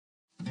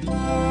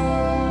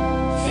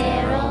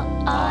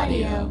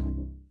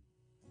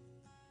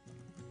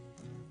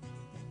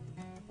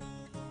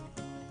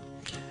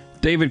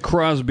David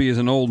Crosby is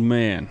an old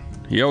man.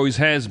 He always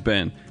has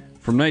been.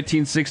 From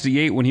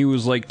 1968, when he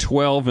was like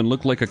 12 and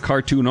looked like a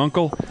cartoon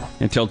uncle,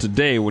 until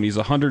today, when he's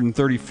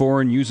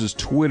 134 and uses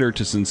Twitter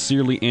to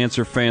sincerely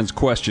answer fans'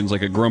 questions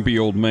like a grumpy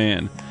old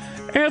man.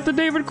 At the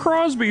David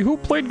Crosby, who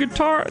played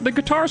the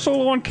guitar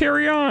solo on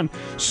Carry On?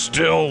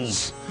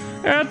 Stills.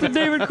 At the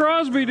David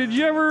Crosby, did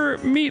you ever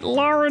meet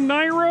Laura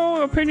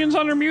Nyro? Opinions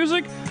on her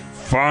music?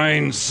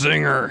 Fine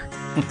singer.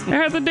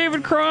 At the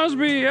David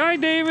Crosby, hi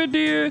David, do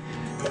you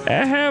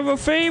have a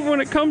fave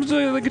when it comes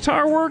to the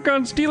guitar work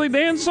on Steely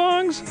Dan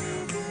songs?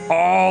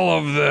 All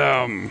of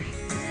them.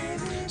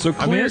 So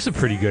clear. I mean, that's a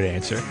pretty good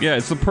answer. Yeah,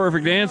 it's the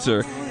perfect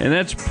answer, and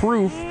that's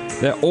proof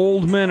that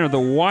old men are the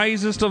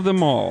wisest of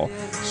them all.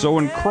 So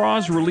when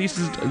Cross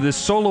releases this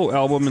solo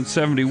album in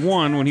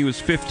 71, when he was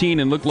 15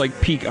 and looked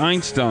like peak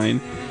Einstein,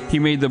 he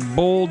made the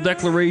bold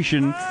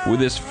declaration with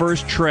his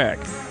first track,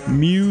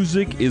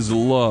 "Music is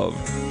love."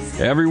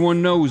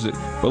 Everyone knows it,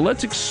 but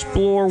let's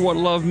explore what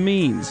love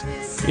means.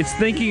 It's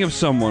thinking of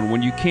someone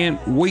when you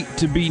can't wait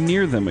to be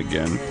near them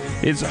again.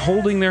 It's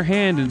holding their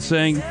hand and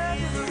saying,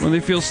 when they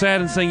feel sad,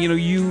 and saying,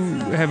 you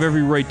have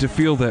every right to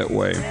feel that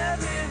way.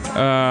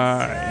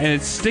 And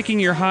it's sticking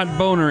your hot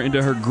boner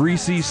into her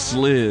greasy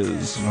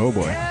sliz. Oh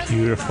boy.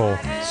 Beautiful.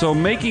 So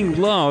making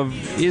love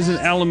is an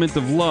element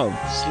of love.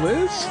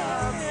 Sliz?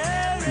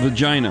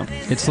 Vagina.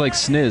 It's like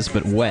sniz,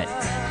 but wet.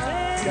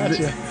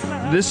 Gotcha.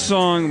 This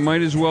song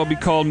might as well be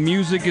called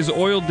Music is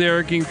Oil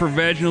Derricking for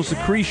Vaginal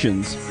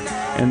Secretions.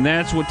 And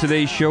that's what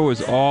today's show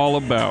is all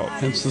about.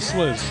 Hence the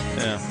sliz.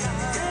 Yeah.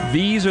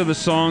 These are the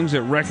songs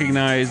that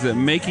recognize that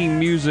making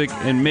music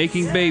and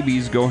making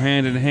babies go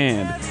hand in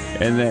hand,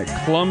 and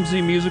that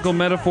clumsy musical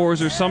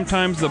metaphors are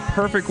sometimes the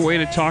perfect way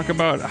to talk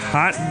about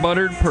hot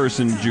buttered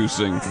person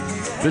juicing.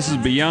 This is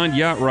Beyond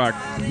Yacht Rock,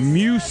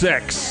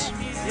 Musex.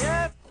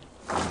 Beyond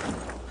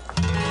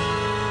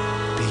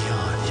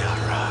Yacht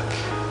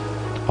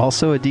Rock.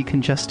 Also a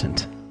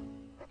decongestant.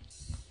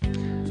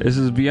 This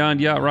is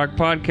Beyond Yacht Rock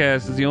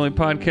Podcast. It's the only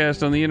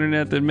podcast on the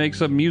internet that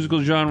makes up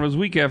musical genres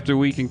week after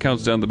week and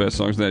counts down the best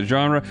songs in that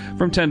genre.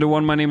 From 10 to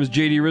 1, my name is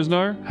J.D.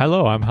 Riznar.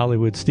 Hello, I'm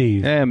Hollywood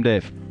Steve. Hey, I'm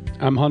Dave.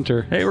 I'm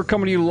Hunter. Hey, we're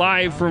coming to you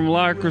live from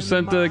La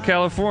Crescenta,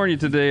 California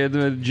today at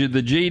the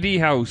JD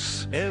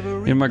house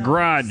in my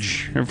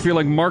garage. I feel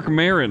like Mark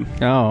Maron.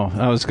 Oh,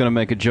 I was going to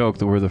make a joke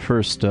that we're the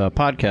first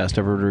podcast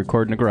ever to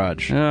record in a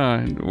garage.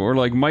 Or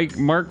like Mike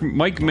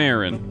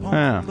Maron.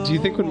 Yeah. Do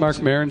you think when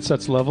Mark Maron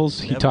sets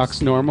levels, he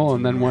talks normal,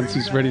 and then once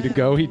he's ready to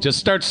go, he just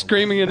starts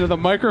screaming into the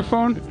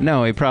microphone?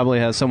 No, he probably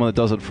has someone that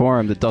does it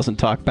for him that doesn't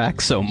talk back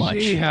so much.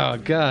 Gee, oh,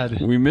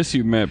 God. We miss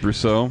you, Matt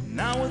Brousseau.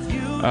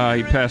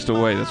 He passed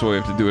away. That's why we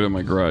have to do it in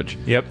my garage.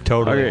 Yep,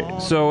 totally. Okay,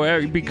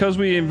 so because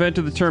we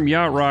invented the term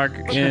yacht rock,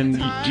 and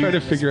Try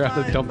to figure out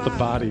how to dump the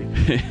body.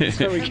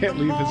 So we can't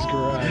leave his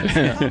garage.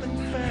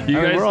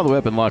 We're all the way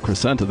up in La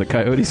Crescenta. The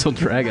coyotes will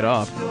drag it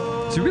off.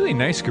 It's a really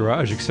nice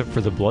garage, except for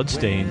the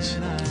bloodstains.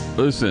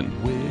 Listen,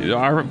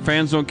 our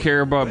fans don't care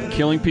about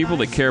killing people.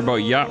 They care about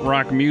yacht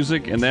rock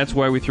music, and that's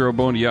why we throw a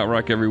bone to yacht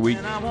rock every week.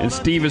 And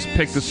Steve has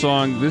picked a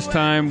song this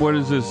time. What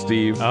is this,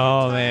 Steve?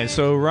 Oh, man.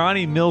 So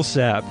Ronnie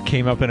Millsap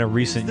came up in a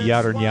recent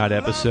Yacht on Yacht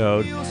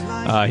episode.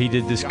 He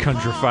did this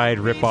countrified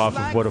ripoff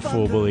of What a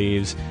Fool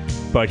Believes.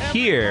 But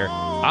here,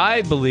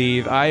 I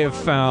believe I have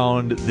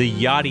found the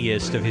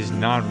yachtiest of his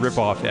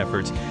non-ripoff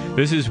efforts.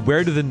 This is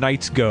Where Do the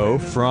Nights Go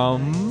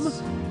from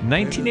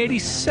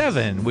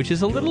 1987, which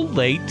is a little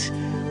late.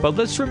 But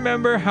let's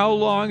remember how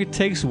long it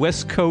takes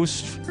West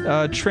Coast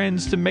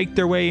trends to make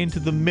their way into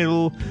the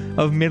middle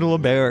of Middle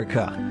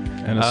America,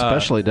 And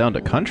especially down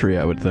to country,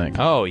 I would think.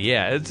 Oh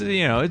yeah,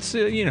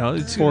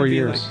 it's 4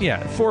 years. 4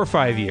 or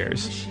 5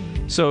 years.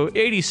 So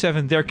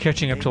 87, they're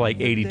catching up to like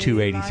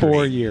 82, 83.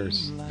 4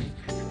 years.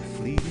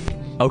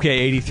 Okay,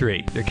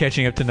 83. They're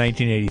catching up to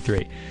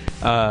 1983.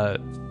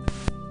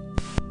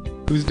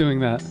 Who's doing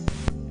that?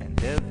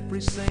 And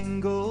every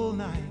single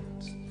night.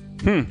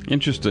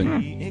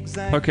 Interesting.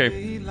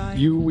 Okay,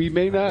 We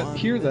may not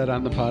hear that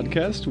on the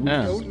podcast. We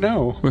don't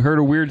know. we heard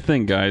a weird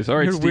thing, guys. All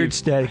right, Here's Steve, weird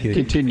static.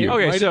 continue.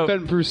 Okay, Might so have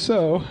been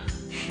Brousseau.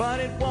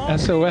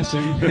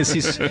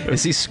 SOSing.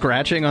 Is he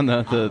scratching on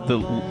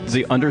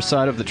the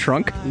underside of the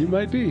trunk? You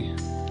might be.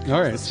 All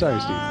right. Sorry,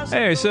 Steve.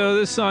 anyway, so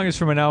this song is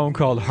from an album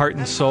called Heart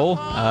and Soul.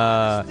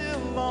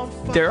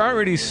 There aren't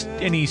really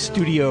any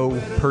studio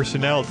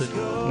personnel to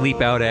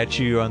leap out at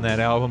you on that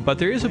album, but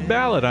there is a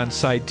ballad on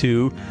side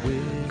 2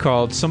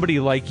 called Somebody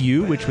Like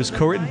You, which was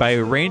co-written by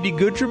Randy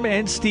Goodrum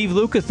and Steve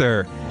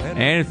Lukather,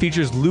 and it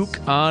features Luke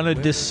on a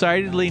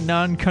decidedly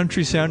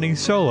non-country sounding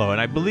solo,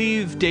 and I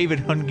believe David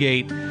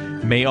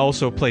Hungate may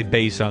also play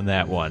bass on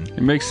that one.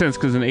 It makes sense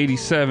because in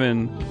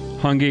 '87,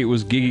 Hungate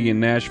was gigging in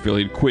Nashville.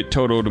 He'd quit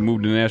Toto to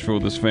move to Nashville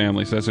with his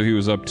family, so that's what he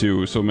was up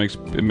to. So it makes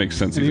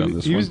sense he's on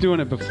this He one. was doing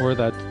it before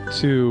that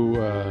too,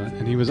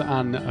 and he was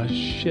on a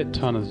shit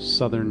ton of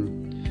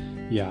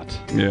Southern yacht.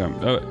 Yeah.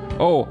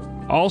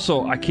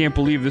 Also, I can't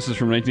believe this is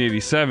from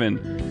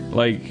 1987.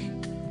 Like,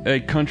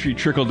 a country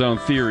trickle-down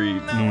theory.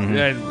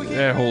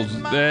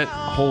 That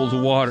holds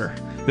water.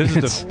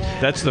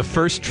 That's the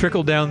first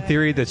trickle-down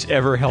theory that's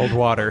ever held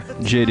water.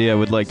 JD, I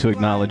would like to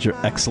acknowledge your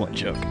excellent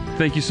joke.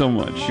 Thank you so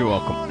much. You're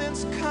welcome.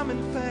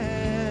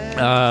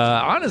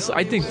 Honestly,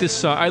 I think this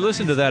song... I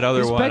listened to that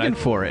other He's one. begging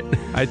for it.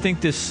 I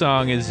think this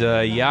song is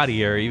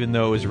yachtier, even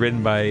though it was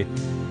written by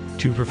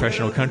two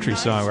professional country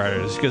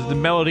songwriters, because the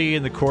melody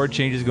and the chord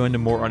changes go into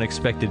more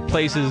unexpected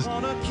places.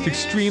 It's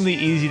extremely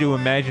easy to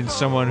imagine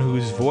someone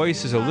whose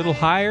voice is a little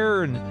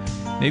higher and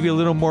maybe a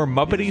little more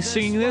Muppety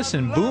singing this,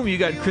 and boom, you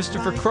got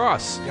Christopher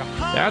Cross.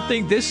 I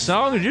think this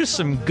song is just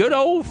some good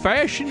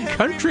old-fashioned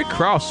country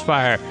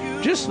crossfire,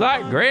 just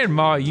like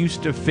Grandma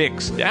used to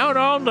fix down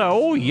on the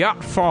old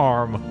yacht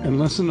farm. And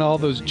listen to all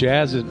those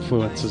jazz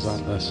influences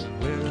on this.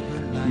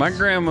 My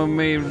grandma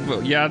made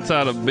yachts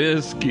out of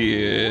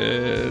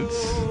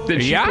biscuits.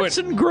 Then Yachts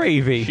and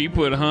gravy. She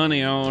put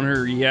honey on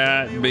her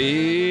yacht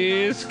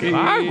biscuit.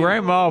 My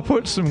grandma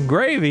put some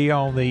gravy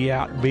on the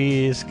yacht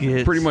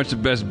biscuits. Pretty much the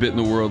best bit in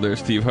the world there,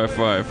 Steve. High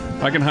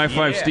five. I can high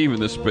five Steve in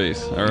this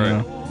space. All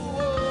right. Yeah.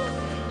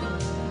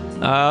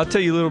 I'll tell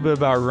you a little bit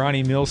about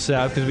Ronnie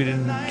Milsap because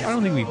I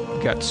don't think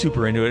we got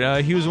super into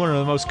it. He was one of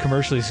the most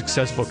commercially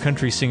successful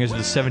country singers of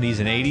the 70s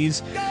and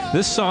 80s.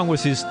 This song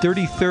was his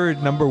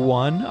 33rd number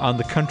one on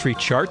the country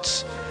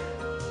charts.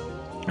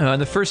 In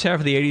the first half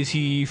of the 80s,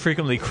 he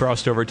frequently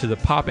crossed over to the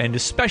pop end,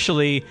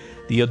 especially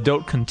the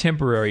adult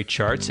contemporary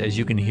charts, as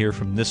you can hear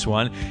from this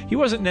one. He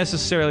wasn't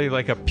necessarily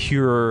like a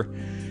pure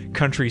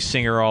country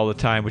singer all the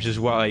time, which is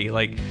why,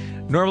 like,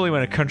 normally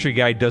when a country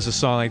guy does a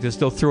song like this,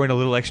 they'll throw in a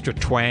little extra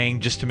twang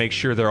just to make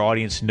sure their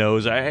audience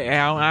knows,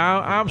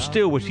 I'm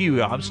still with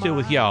you, I'm still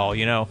with y'all,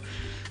 you know.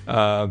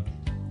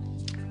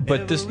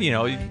 But this, you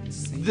know,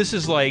 this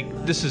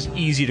is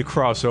easy to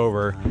cross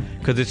over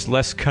because it's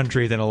less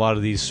country than a lot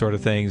of these sort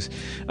of things.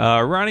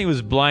 Ronnie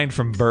was blind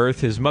from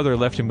birth. His mother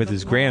left him with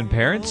his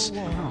grandparents,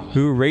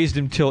 who raised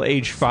him till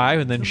age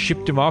 5 and then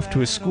shipped him off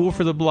to a school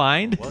for the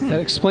blind. That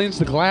explains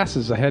the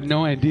glasses. I had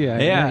no idea.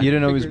 Yeah. You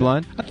didn't know he was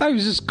blind? I thought he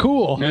was just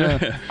cool.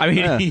 Yeah. I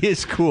mean, he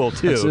is cool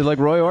too. It's like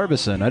Roy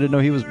Orbison. I didn't know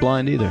he was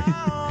blind either.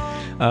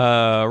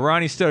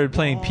 Ronnie started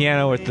playing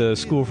piano at the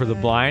school for the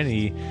blind.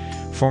 He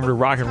formed a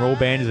rock and roll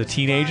band as a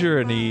teenager,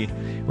 and he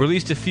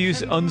released a few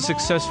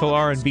unsuccessful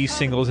R&B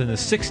singles in the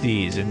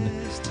 60s, and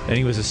then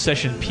he was a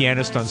session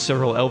pianist on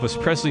several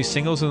Elvis Presley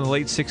singles in the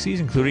late 60s,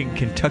 including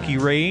Kentucky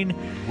Rain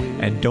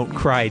and Don't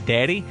Cry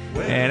Daddy.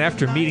 And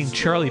after meeting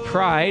Charlie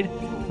Pride,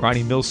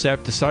 Ronnie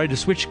Milsap decided to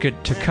switch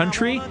to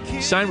country,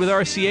 signed with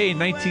RCA in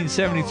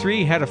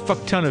 1973, had a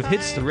fuck ton of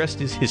hits. The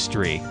rest is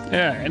history.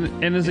 Yeah,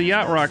 and as a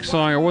yacht rock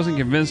song, I wasn't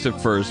convinced at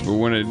first, but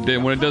when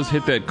it does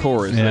hit that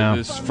chorus, Yeah.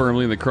 it's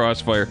firmly in the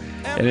crossfire,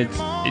 and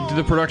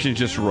the production is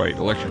just right.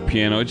 Electric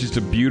piano, it's just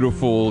a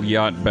beautiful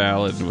yacht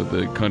ballad with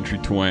a country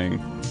twang.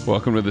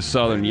 Welcome to the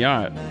Southern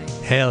Yacht.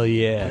 Hell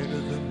yeah.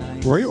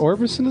 Roy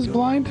Orbison is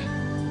blind?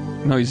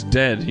 No, he's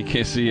dead. He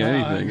can't see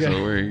anything. okay.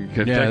 So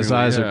we're Yeah, his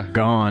eyes yeah. are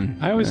gone.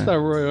 I always thought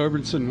Roy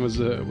Orbison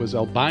was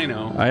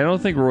albino. I don't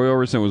think Roy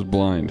Orbison was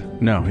blind.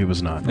 No, he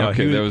was not. No,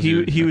 Okay, that was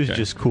you. he was Okay.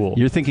 just cool.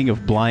 You're thinking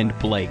of Blind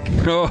Blake.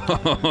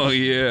 Oh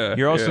yeah.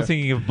 You're also yeah.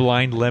 thinking of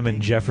Blind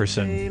Lemon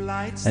Jefferson.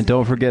 And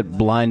don't forget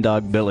Blind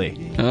Dog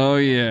Billy. Oh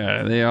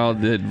yeah, they all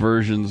did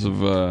versions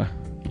of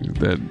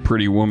that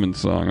Pretty Woman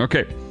song.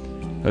 Okay,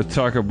 let's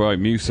talk about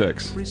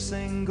Musex.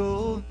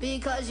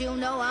 Because you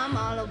know I'm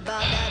all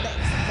about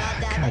that.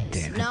 God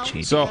damn it,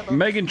 JD. So,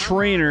 Meghan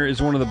Trainor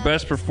is one of the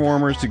best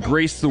performers to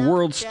grace the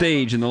world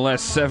stage in the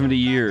last 70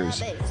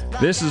 years.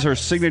 This is her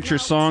signature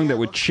song that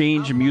would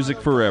change music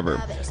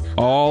forever.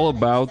 All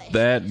about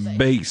that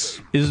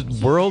bass. Is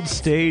world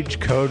stage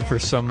code for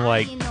some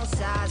like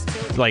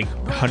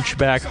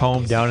hunchback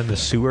home down in the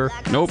sewer?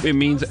 Nope, it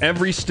means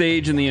every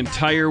stage in the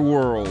entire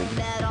world.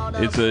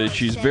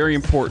 She's very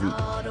important.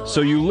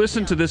 So you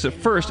listen to this at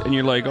first and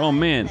you're like, oh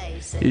man,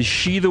 is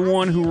she the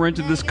one who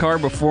rented this car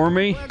before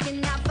me?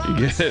 You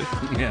get it?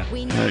 Yeah.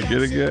 I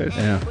get it, guys?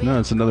 Yeah. No,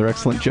 it's another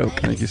excellent joke.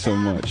 Thank you so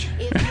much.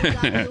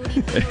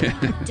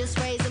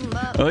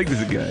 I like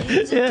this guy.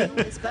 Yeah.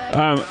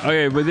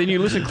 Okay, but then you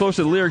listen close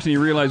to the lyrics and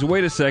you realize,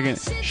 wait a second,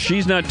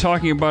 she's not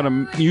talking about a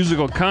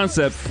musical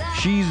concept.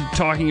 She's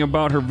talking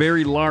about her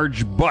very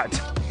large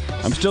butt.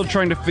 I'm still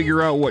trying to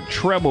figure out what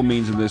treble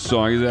means in this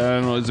song. I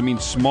don't know. Does it mean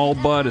small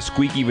butt, a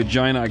squeaky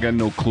vagina? I got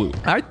no clue.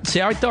 I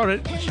thought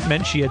it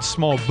meant she had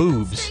small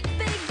boobs,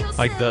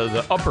 like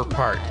the upper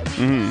part.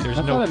 Mm-hmm.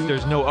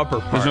 There's no upper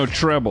part. There's no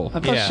treble. I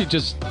thought Yeah. she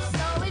just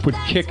would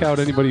kick out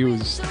anybody who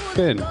was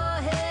thin.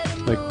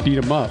 Like,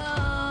 beat them up.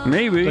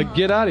 Maybe. Like,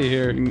 get out of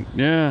here.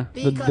 Yeah.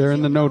 They're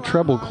in the no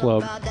trouble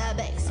club.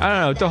 I don't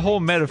know. The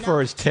whole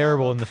metaphor is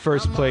terrible in the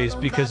first place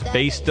because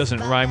bass doesn't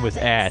rhyme with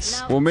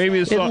ass. Well, maybe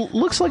the song. It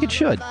looks like it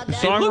should.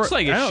 It looks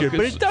like it should,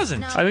 but it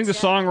doesn't. I think the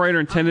songwriter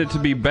intended it to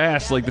be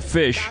bass, like the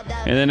fish,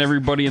 and then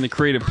everybody in the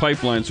creative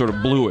pipeline sort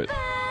of blew it.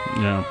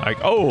 Yeah. Like,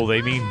 oh,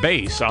 they mean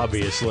bass,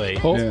 obviously.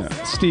 Oh, Yeah.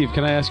 Steve,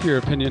 can I ask your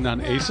opinion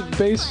on Ace of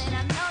Base?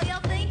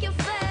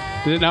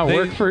 Did it not They-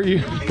 work for you?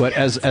 What,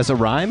 as a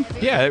rhyme?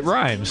 Yeah, it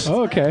rhymes.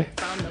 Oh, okay.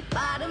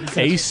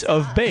 Ace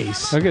of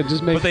bass. Okay,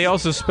 just make. But they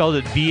also spelled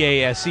it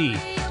B-A-S-E.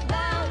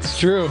 It's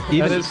true.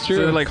 Even- That is So true.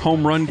 they're like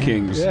home run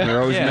kings. Yeah.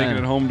 They're always Yeah. making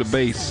it home to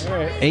base.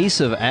 Ace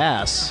of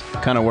Ass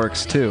kind of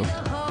works too.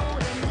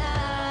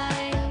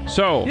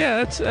 So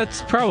Yeah,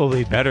 that's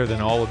probably better than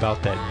All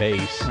About That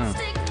Bass.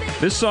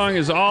 this song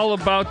is all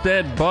about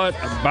that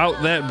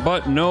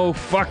butt, no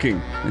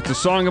fucking. It's a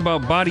song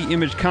about body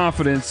image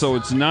confidence, so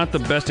it's not the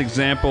best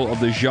example of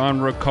the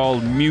genre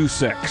called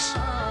Musex.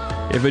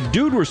 If a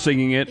dude were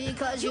singing it,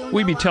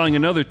 we'd be telling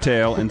another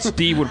tale, and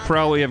Steve would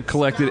probably have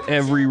collected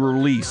every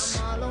release.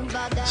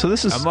 So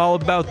this is I'm all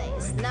about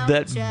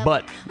that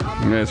butt.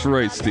 That's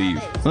right,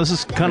 Steve.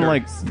 kind of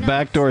like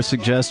backdoor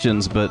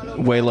suggestions, but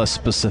way less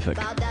specific.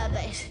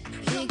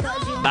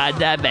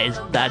 That bass.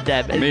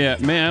 Yeah,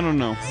 man, I don't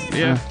know.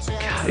 Yeah.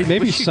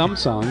 Maybe some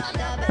songs,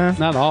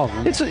 not all of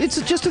them.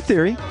 It's just a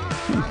theory.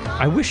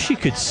 I wish she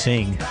could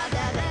sing.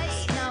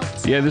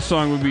 Yeah, this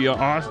song would be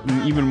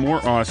awesome, even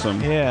more awesome.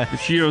 Yeah.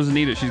 If she doesn't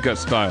need it, she's got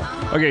style.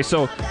 Okay,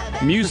 so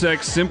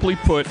Musex, simply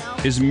put,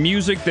 is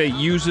music that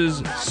uses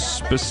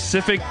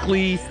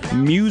specifically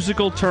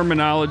musical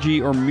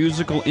terminology or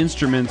musical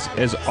instruments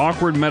as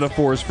awkward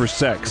metaphors for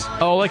sex.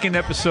 Oh, like in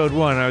episode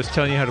 1, I was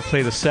telling you how to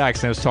play the sax,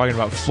 and I was talking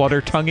about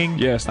flutter tonguing.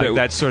 Yes, like that-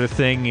 that sort of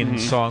thing in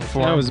song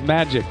form. That was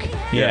magic.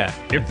 yeah.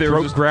 If there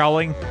Throat was-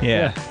 growling.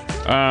 Yeah.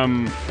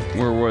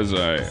 Where was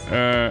I?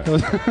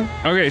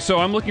 Okay, so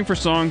I'm looking for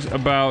songs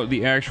about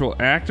the actual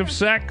act of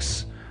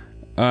sex.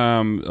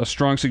 A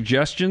strong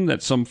suggestion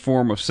that some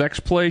form of sex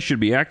play should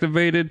be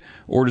activated,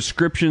 or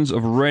descriptions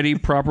of ready,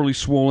 properly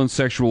swollen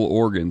sexual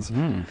organs.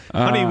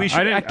 Honey, we I should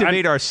didn't-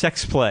 activate our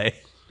sex play.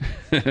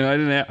 I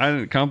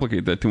didn't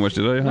complicate that too much,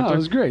 did I? No, Hunter? it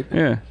was great.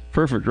 Yeah,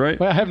 perfect, right?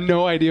 Well, I have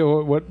no idea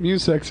what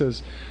Musex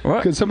is.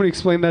 What? Could somebody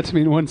explain that to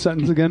me in one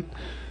sentence again?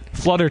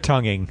 Flutter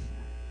tonguing.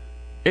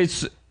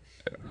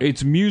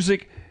 It's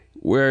music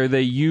where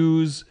they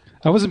use.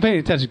 I wasn't paying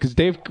attention because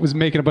Dave was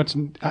making a bunch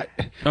of.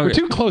 We're Okay.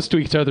 too close to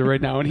each other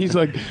right now, and he's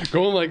like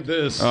going like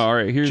this. All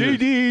right, here's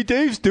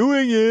Dave's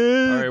doing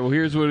it. all right. Well,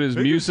 here's what it is.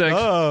 Musex.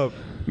 Up.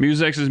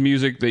 Musex is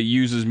music that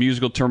uses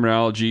musical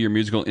terminology or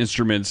musical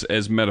instruments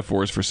as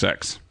metaphors for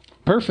sex.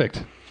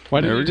 Perfect.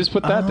 Why didn't you just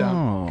put that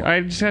down?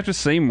 I just have to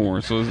say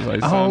more, so I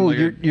sound Oh,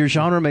 like your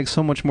genre makes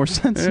so much more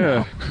sense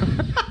yeah.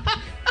 now.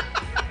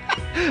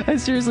 I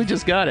seriously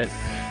just got it.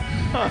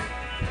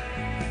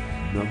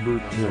 Number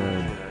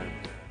 10.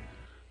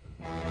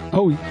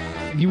 Oh,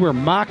 you were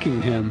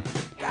mocking him.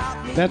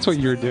 That's what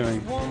you're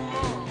doing.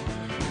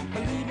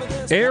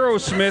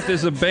 Aerosmith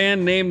is a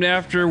band named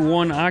after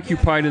one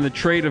occupied in the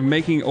trade of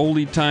making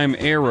oldie-time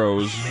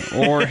arrows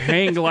or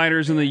hang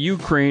gliders in the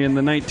Ukraine in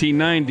the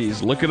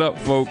 1990s. Look it up,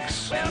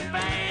 folks.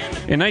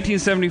 In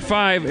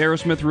 1975,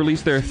 Aerosmith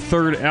released their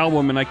third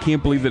album, and I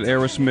can't believe that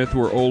Aerosmith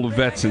were old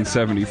vets in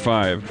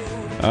 75.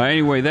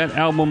 Anyway, that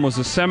album was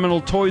a seminal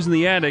Toys in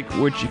the Attic,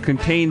 which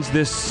contains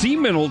this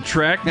seminal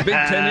track, Big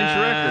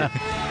 10-inch record.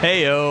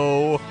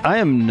 Heyo. I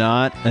am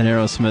not an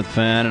Aerosmith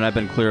fan, and I've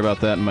been clear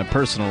about that in my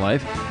personal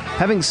life.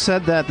 Having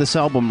said that, this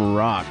album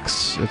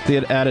rocks. If they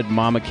had added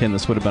Mamakin,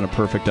 this would have been a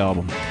perfect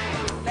album.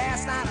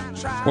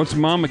 What's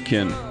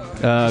Mamakin?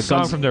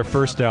 Song from their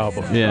first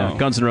album. Yeah, Oh.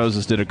 Guns N'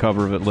 Roses did a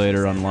cover of it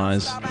later on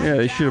Lies. Yeah,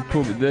 they should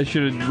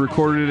have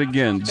recorded it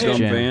again, dumb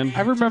Jam. band.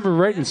 I remember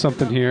writing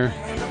something here,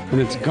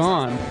 and it's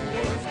gone.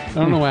 I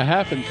don't know what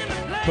happened,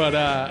 but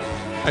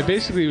I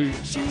basically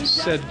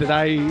said that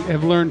I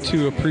have learned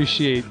to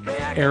appreciate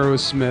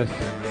Aerosmith.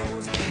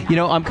 You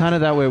know, I'm kind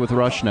of that way with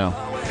Rush now.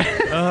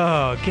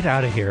 Oh, get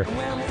out of here.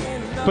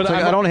 But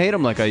Like, I don't hate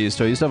him like I used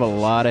to. I used to have a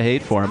lot of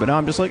hate for him, but now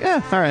I'm just like, all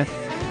right.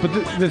 But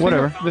the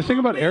Whatever. Thing, the thing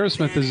about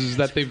Aerosmith is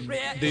that they've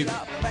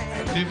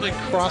like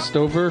crossed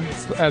over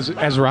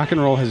as rock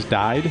and roll has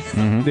died.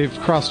 Mm-hmm. They've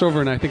crossed over,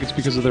 and I think it's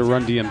because of their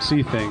Run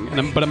DMC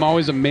thing. But I'm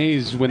always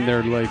amazed when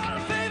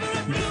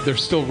they're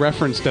still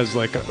referenced as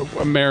like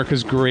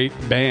America's great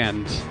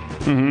band.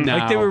 Now.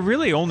 Like, they were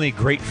really only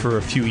great for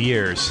a few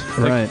years.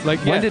 Right.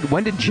 like, yeah.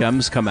 when did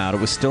Gems come out? It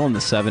was still in the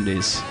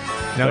 70s.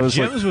 Now, That was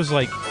Jim's was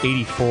like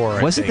 84,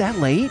 I Was it think. that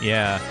late?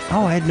 Yeah.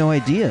 Oh, I had no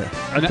idea.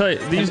 I tell you,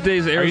 these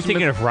days, Aerosmith. Are you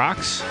thinking of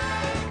Rocks?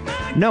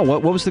 No,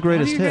 what was the What are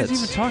greatest you guys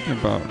hits? even talking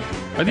about?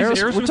 Are these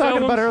Aeros- we're Aerosmith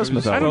talking about albums?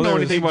 Aerosmith I don't albums. know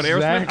anything about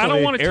Aerosmith. I don't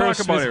Exactly. want to talk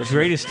about Aerosmith's Aerosmith.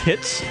 Greatest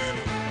Hits?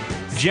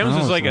 Jim's Oh,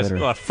 was like it's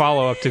later. a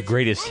follow-up to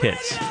Greatest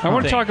Hits. I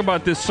want to talk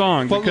about this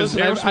song Well, because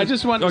listen, Aerosmith, I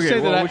just want to okay, say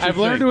well, that what's your I've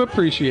learned thing? to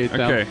appreciate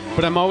them, Okay.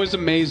 but I'm always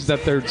amazed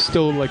that they're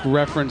still like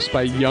referenced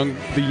by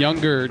the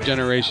younger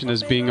generation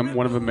as being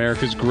one of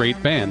America's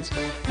great bands.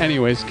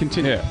 Anyways,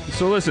 continue. Yeah.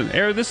 So listen,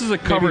 this is a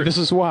cover. Maybe this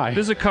is why.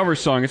 This is a cover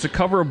song. It's a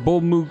cover of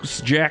Bull Moose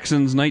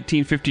Jackson's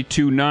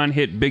 1952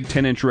 non-hit Big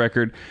 10-inch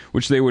record,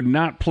 which they would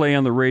not play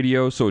on the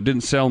radio, so it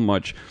didn't sell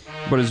much.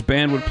 But his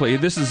band would play.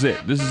 This is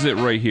it. This is it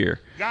right here.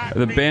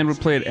 The band would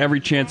play it every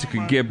chance it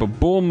could get. But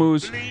Bull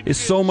Moose is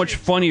so much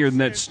funnier than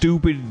that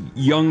stupid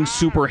young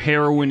super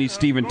heroine-y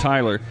Steven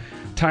Tyler.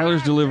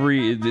 Tyler's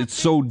delivery, it's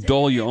so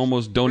dull you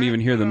almost don't even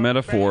hear the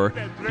metaphor.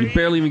 You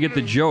barely even get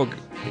the joke.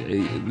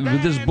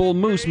 With this Bull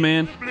Moose,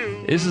 man,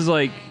 this is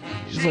like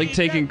it's like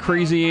taking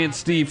Crazy Aunt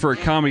Steve for a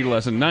comedy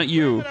lesson. Not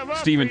you,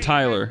 Steven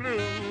Tyler.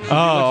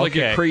 Oh, Looks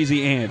like a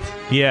crazy ant.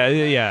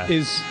 Yeah.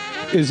 Is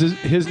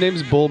his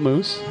name's Bull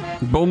Moose?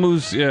 Bull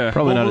Moose, yeah.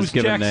 Probably Bull not Moose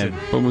his given Jackson.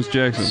 name. Bull Moose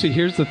Jackson. See,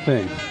 here's the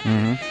thing.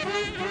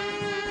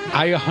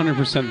 I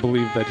 100%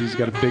 believe that he's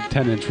got a big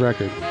 10-inch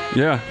record.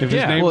 Yeah. If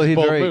his name's he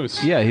Bull very,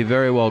 Moose. yeah, he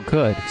very well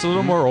could. It's a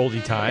little more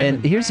oldie time.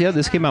 And here's the other.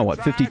 This came out,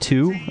 what,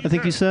 52, I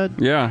think you said?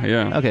 Yeah,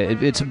 yeah. Okay,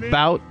 it's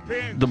about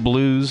the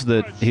blues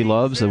that he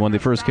loves. And when they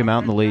first came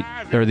out in the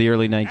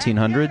early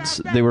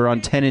 1900s, they were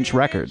on 10-inch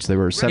records. They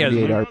were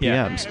 78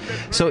 RPMs.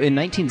 So in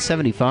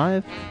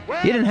 1975,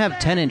 he didn't have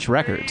 10-inch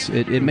records.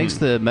 It makes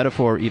the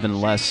metaphor even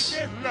less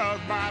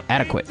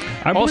adequate.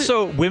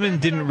 Also, women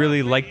didn't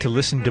really like to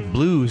listen to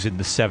blues in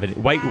the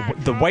 70s.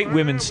 The white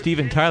women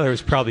Steven Tyler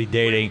was probably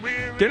dating,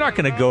 they're not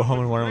going to go home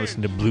and want to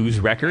listen to blues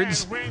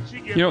records.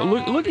 You know,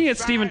 looking at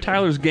Steven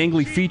Tyler's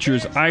gangly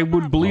features, I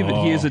would believe that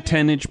he has a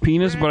 10-inch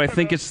penis, but I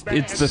think it's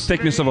the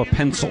thickness of a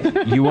pencil.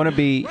 You want to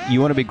be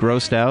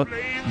grossed out?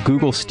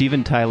 Google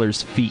Steven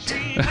Tyler's feet.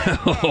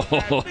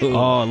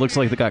 Oh, it looks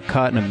like they got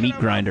caught in a meat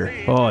grinder.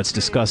 Oh, it's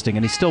disgusting,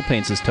 and he still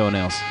paints his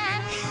toenails.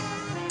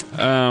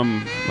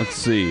 Let's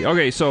see.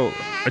 Okay, so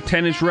a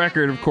 10-inch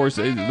record, of course,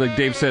 like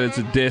Dave said, it's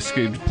a disc.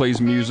 It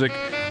plays music.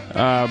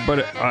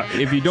 But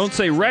if you don't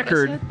say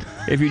record,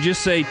 if you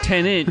just say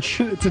 10-inch,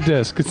 It's a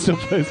disc. It still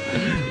plays.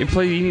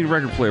 you need a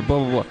record player. Blah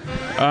blah blah.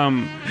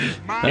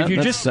 If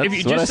you just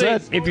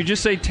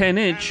say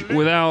 10-inch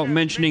without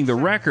mentioning the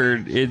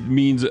record, it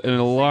means a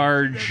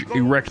large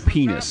erect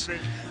penis.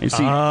 And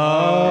see,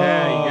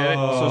 yeah, you get it.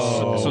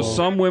 So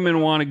some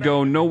women want to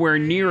go nowhere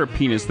near a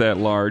penis that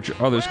large.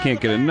 Others can't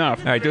get enough.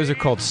 All right, those are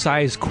called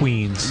size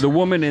queens. The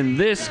woman in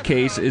this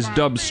case is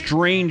dubbed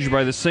strange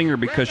by the singer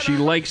because she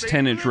likes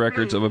 10-inch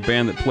records of a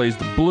band that plays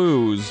the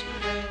blues,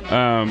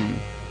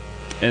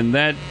 and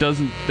that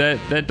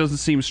doesn't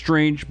seem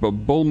strange. But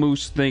Bull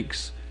Moose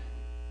thinks.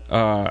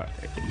 Anyway,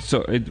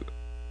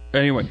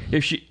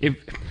 if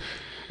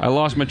I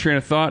lost my train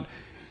of thought.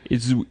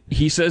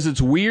 He says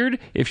it's weird.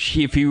 If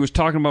he was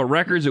talking about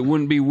records, it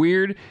wouldn't be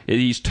weird.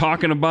 He's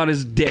talking about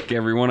his dick,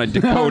 everyone. I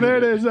decoded there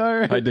it is. All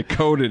right. I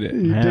decoded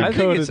it. I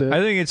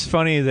think it's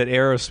funny that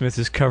Aerosmith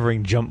is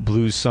covering jump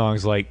blues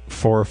songs like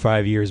 4 or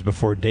 5 years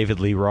before David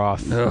Lee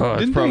Roth. Oh,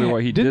 that's probably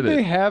why he did it. Didn't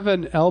they have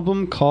an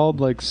album called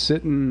like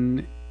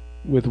Sittin'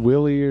 with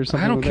Willie or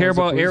something? I don't care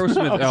about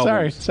Aerosmith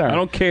albums. Sorry. I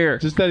don't care.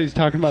 Just that he's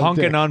talking about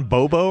Honkin' dick. on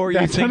Bobo, are you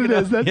That's what thinking it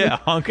is. of? That's Yeah,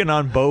 Honkin'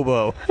 on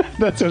Bobo.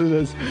 That's what it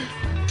is.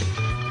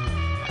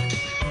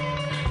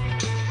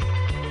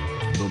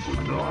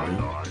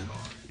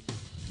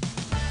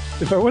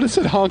 If I would have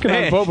said honking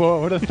on Bobo,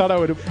 I would have thought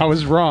I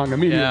was wrong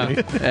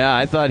immediately. Yeah,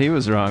 I thought he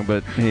was wrong,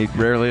 but he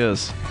rarely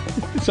is.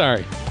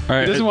 Sorry. All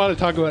right, He doesn't want to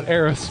talk about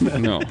Aerosmith.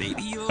 No.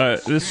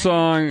 This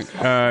song is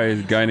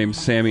a guy named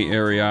Sammy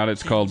Arriata.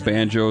 It's called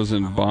Banjos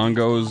and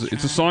Bongos.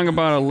 It's a song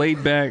about a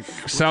laid-back,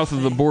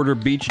 south-of-the-border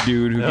beach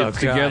dude who gets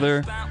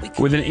together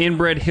with an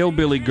inbred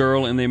hillbilly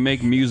girl, and they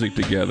make music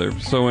together.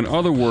 So in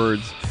other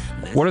words,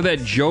 what if that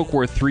joke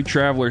where 3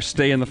 travelers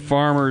stay with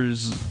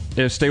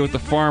the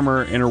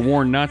farmer and are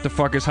warned not to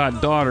fuck his hot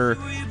daughter,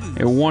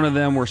 and one of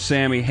them were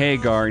Sammy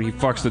Hagar, and he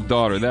fucks the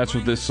daughter. That's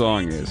what this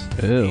song is.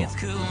 Ew.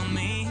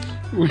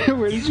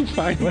 Where did you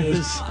find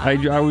this? I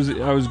was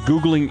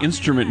Googling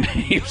instrument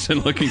names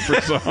and looking for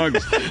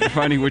songs,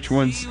 finding which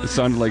ones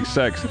sounded like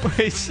sex.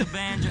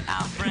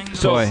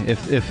 Boy,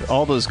 if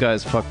all those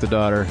guys fucked the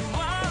daughter,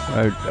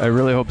 I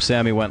really hope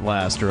Sammy went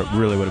last, or it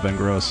really would have been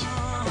gross.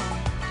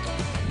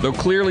 Though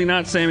clearly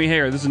not Sammy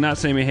Hagar. This is not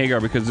Sammy Hagar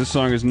because this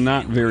song is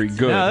not very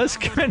good. No, this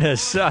kind of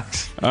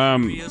sucks.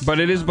 But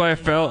it is by a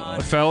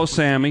fellow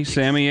Sammy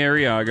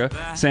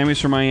Arriaga. Sammy's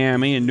from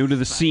Miami and new to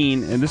the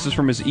scene, and this is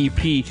from his EP,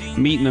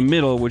 Meet in the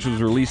Middle, which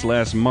was released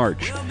last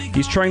March.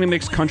 He's trying to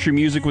mix country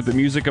music with the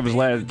music of his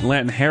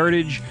Latin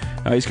heritage.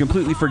 He's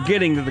completely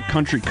forgetting that the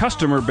country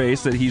customer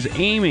base that he's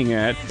aiming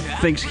at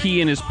thinks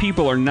he and his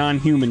people are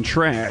non-human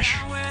trash.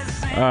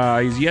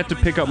 He's yet to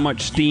pick up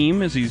much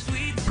steam, as he's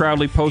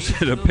proudly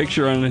posted a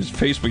picture on his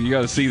Facebook, you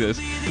gotta see this,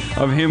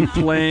 of him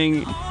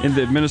playing in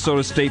the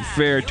Minnesota State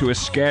Fair to a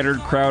scattered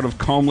crowd of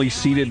calmly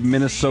seated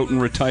Minnesotan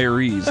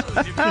retirees.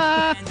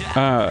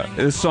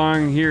 This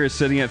song here is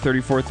sitting at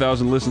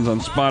 34,000 listens on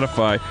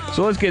Spotify,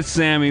 so let's get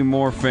Sammy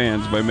more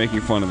fans by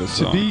making fun of his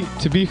song.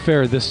 To be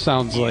fair, this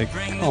sounds like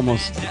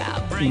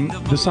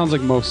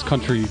most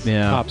country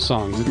pop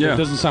songs. It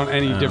doesn't sound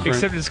any different.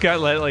 Except it's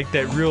got like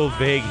that real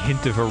vague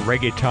hint of a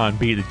reggaeton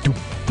beat.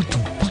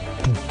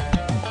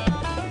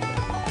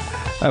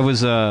 I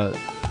was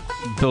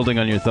building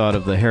on your thought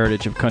of the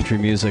heritage of country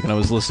music, and I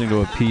was listening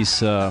to a piece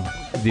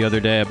the other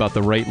day about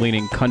the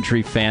right-leaning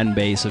country fan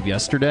base of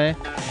yesterday.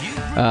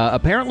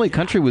 Apparently,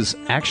 country was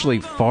actually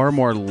far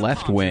more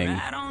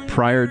left-wing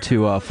prior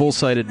to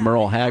full-sided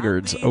Merle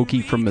Haggard's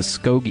Okie from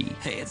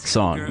Muskogee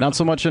song. Not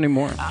so much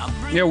anymore.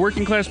 Yeah,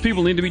 working class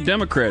people need to be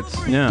Democrats.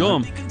 Yeah.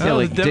 Dumb. Well,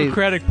 like the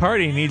Democratic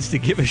Party needs to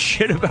give a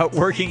shit about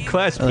working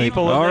class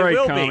people. And All they right,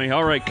 will commie. be.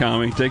 All right,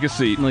 commie. Take a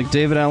seat. Like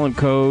David Allan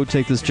Coe,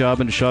 Take This Job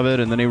and Shove It,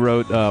 and then he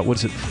wrote,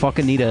 what's it, Fuck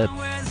Anita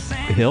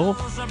Hill?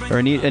 Or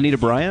Anita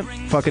Bryant?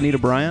 Fuck Anita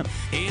Bryant?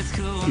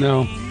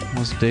 No.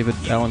 Was it David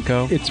Allen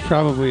Coe? It's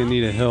probably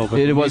Anita Hill, but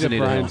It was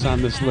Anita Anita Bryant's Hill.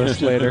 on this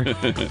list later.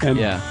 And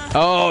Yeah.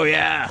 Oh,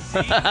 yeah.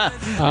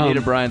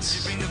 Anita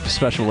Bryant's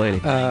special lady.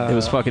 It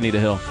was fucking Anita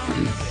Hill.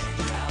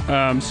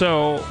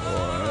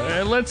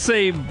 Let's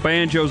say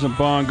banjos and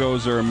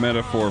bongos are a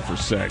metaphor for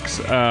sex,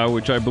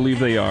 which I believe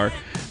they are.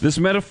 This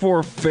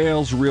metaphor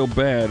fails real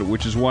bad,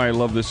 which is why I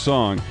love this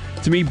song.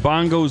 To me,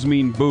 bongos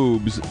mean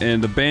boobs,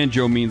 and the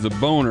banjo means a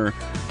boner,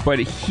 but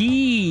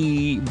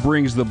he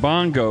brings the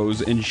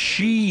bongos, and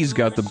she's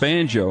got the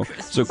banjo.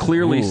 So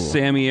clearly,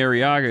 Sammy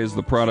Arriaga is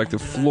the product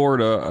of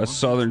Florida, a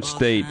southern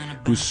state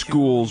whose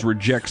schools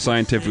reject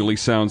scientifically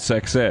sound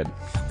sex ed.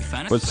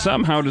 But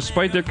somehow,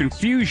 despite their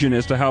confusion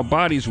as to how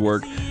bodies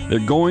work, they're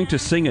going to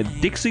sing a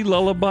Dixie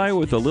lullaby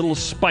with a little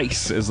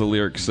spice, as the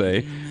lyrics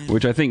say,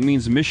 which I think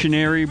means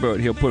missionary, but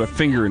he'll put a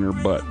finger in her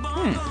butt.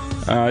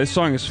 This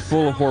song is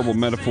full of horrible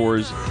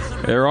metaphors.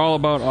 They're all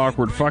about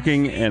awkward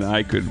fucking, and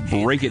I could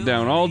break it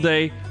down all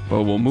day,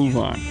 but we'll move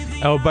on.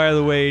 Oh, by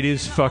the way, it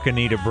is Fuck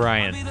Anita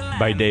Bryant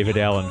by David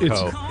Allen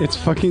Coe. It's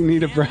fucking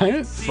Anita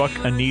Bryant? Fuck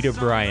Anita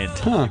Bryant.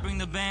 Huh.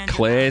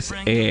 Class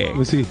A.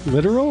 Was he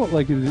literal?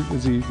 Like,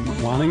 is he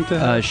wanting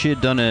to? She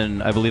had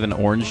done I believe, an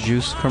orange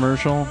juice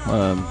commercial.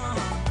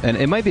 And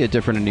it might be a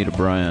different Anita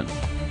Bryant.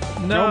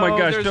 No, Oh my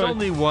gosh, there's don't-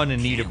 only one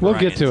Anita Bryant. We'll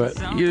get to it.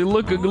 You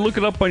look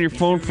it up on your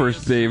phone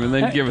first, Dave, and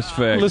then give us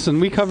facts. Listen,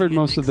 we covered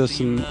most of this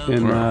in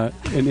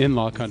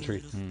in-law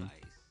country.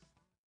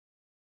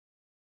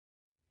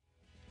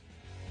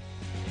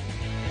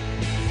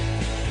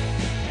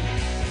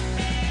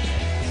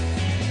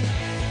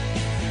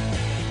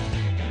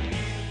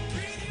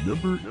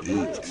 Number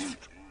 8.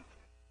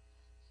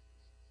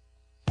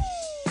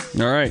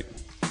 All right,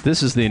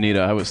 This is the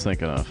Anita I was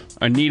thinking of.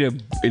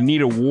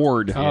 Anita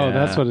Ward. Oh,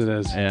 that's what it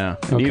is. Yeah.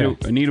 Okay.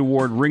 Anita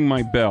Ward, Ring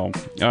My Bell.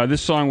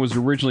 This song was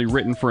originally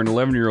written for an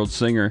 11-year-old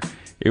singer.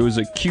 It was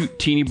a cute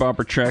teeny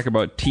bopper track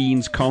about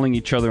teens calling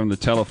each other on the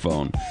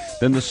telephone.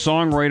 Then the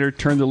songwriter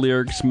turned the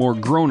lyrics more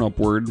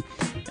grown-upward,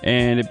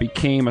 and it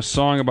became a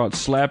song about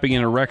slapping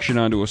an erection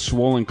onto a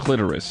swollen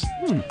clitoris.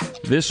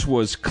 This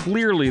was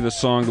clearly the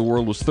song the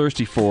world was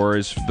thirsty for,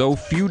 as though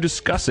few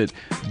discuss it,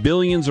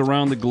 billions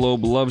around the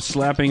globe love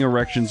slapping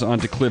erections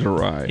onto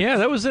clitori. Yeah,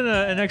 that was in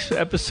an extra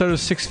episode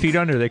of 6 Feet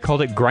Under. They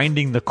called it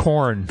Grinding the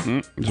Corn.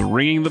 It's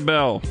ringing the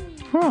bell.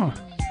 Huh.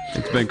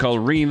 It's been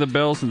called Ringing the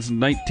Bell since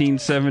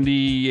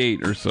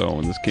 1978 or so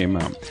when this came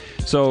out.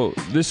 So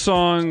this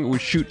song would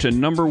shoot to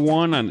number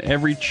 1 on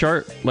every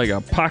chart like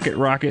a pocket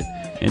rocket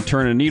and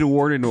turn Anita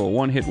Ward into a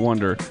one-hit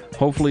wonder.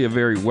 Hopefully a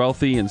very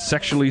wealthy and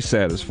sexually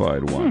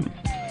satisfied one.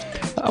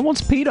 I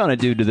once peed on a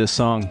dude to this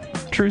song.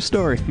 True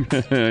story.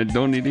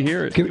 Don't need to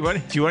hear it. Do you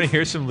want to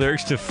hear some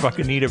lyrics to Fuck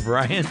Anita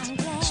Bryant?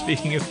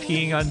 Speaking of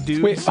peeing on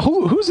dudes. Wait,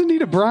 who's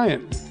Anita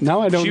Bryant?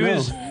 Now I don't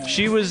know.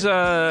 She was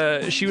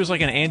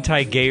like an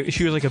anti-gay.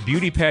 She was like a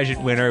beauty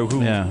pageant winner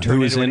who who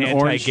was into in an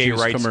orange anti-gay juice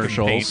rights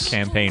commercials.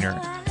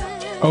 campaigner.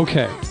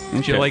 Okay.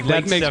 She like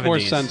That late makes 70s. more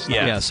sense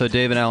now. Yeah, so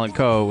David Allen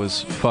Coe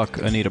was fuck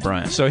Anita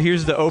Bryant. So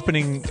here's the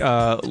opening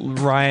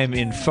rhyme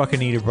in Fuck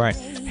Anita Bryant.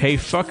 Hey,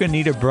 fuck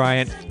Anita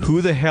Bryant.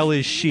 Who the hell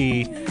is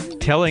she?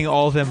 Telling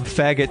all them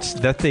faggots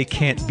that they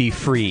can't be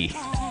free.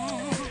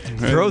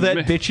 Throw that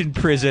bitch in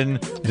prison,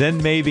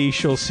 then maybe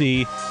she'll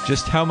see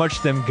just how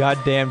much them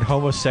goddamned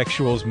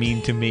homosexuals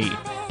mean to me.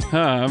 We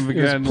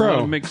got a lot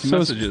of mixed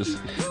messages.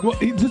 Well,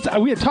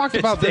 we had talked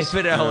about this.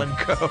 David Allen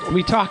Coe.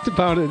 We talked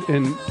about it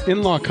in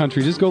In-Law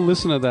Country. Just go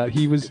listen to that.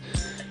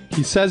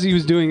 He says he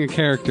was doing a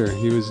character.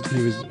 He was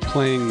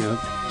playing a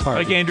part.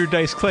 Like Andrew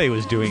Dice Clay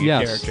was doing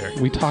a character.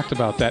 We talked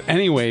about that.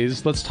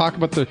 Anyways, let's talk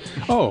about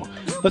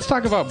let's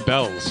talk about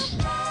Bell's.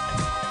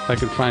 If I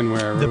can find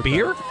where I The wrote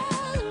beer? that.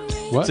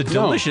 What? It's a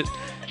delicious.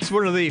 It's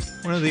one of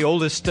the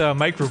oldest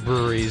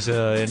microbreweries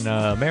in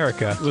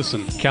America.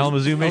 Listen,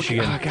 Kalamazoo,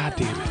 Michigan. Oh, God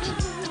damn it!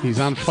 He's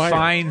on fire.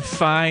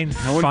 Fine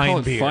I wouldn't call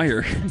it beer.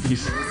 fire.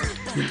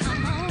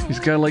 He's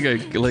got like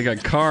a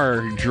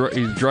car.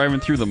 He's driving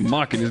through the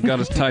muck, and he's got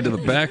us tied to the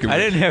back of it. I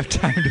didn't have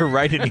time to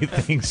write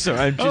anything, so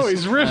I'm just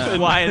He's riffing.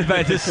 flying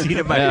by the seat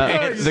of my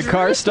pants. The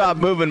car stopped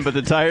moving, but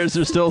the tires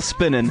are still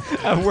spinning.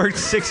 I've worked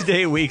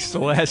 6-day weeks the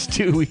last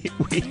 2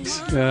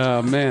 weeks.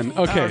 Oh man.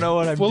 Okay. I don't know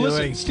what I'm doing. doing.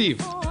 Listen,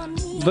 Steve. I'm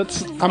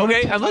I'm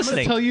gonna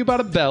listening. tell you about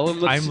a bell,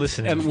 and I'm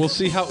listening. and we'll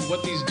see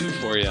what these do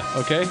for you.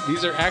 Okay,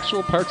 these are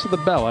actual parts of the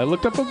bell. I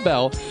looked up a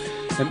bell,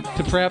 and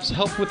to perhaps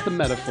help with the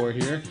metaphor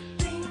here.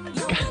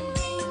 God,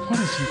 what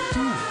is he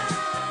doing?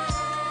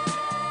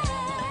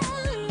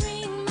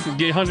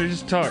 Get Hunter,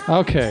 just talk.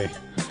 Okay,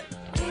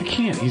 I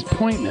can't. He's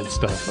pointing at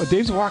stuff. Oh,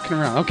 Dave's walking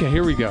around. Okay,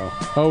 here we go.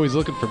 Oh, he's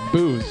looking for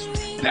booze.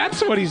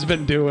 That's what he's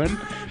been doing.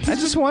 I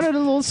just wanted a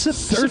little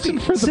Searching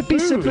for the sippy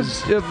sip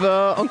booze. of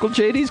Uncle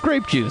JD's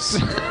grape juice.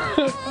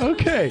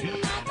 Okay,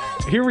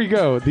 here we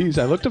go.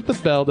 I looked up the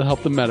bell to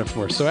help the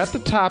metaphor. So at the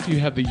top, you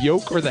have the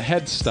yoke or the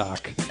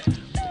headstock.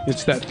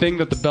 It's that thing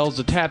that the bell's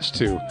attached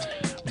to.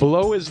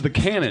 Below is the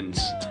cannons.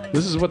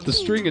 This is what the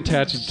string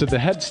attaches to the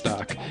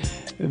headstock.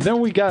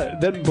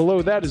 Then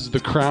below that is the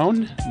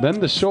crown, then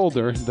the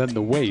shoulder, then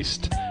the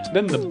waist,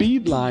 then the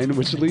bead line,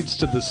 which leads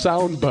to the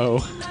sound bow,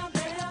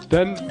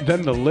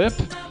 Then the lip,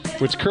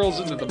 which curls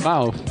into the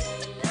mouth,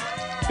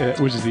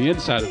 which is the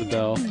inside of the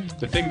bell.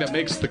 The thing that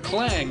makes the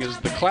clang is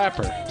the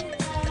clapper.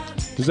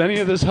 Does any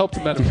of this help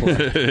the metaphor?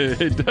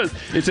 It does.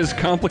 It's as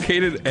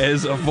complicated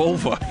as a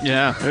vulva.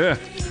 Yeah. Yeah.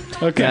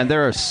 Okay. And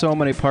there are so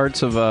many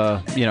parts of,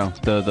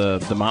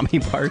 the mommy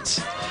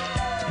parts.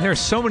 There are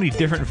so many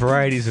different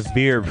varieties of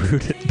beer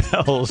brewed at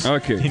Bell's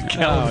in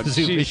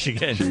Kalamazoo, geez.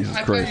 Michigan. Jesus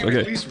I Christ. thought you would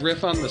Okay. at least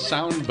riff on the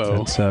sound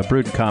bow. It's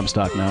brewed in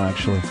Comstock now,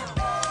 actually.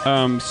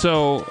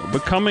 So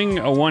becoming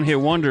a one-hit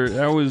wonder,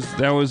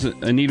 that was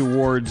Anita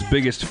Ward's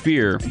biggest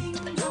fear.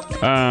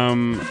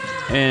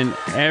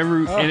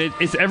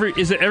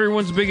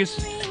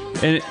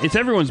 It's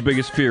everyone's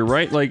biggest fear,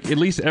 right? Like, at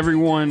least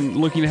everyone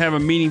looking to have a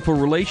meaningful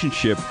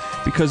relationship,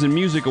 because in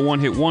music, a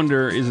one-hit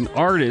wonder is an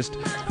artist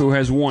who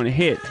has one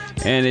hit,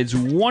 and it's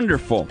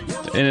wonderful.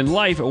 And in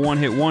life, a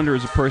one-hit wonder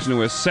is a person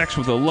who has sex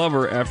with a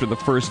lover after the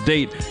first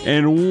date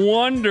and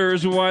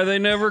wonders why they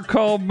never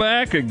call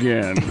back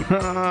again.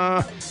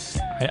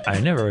 I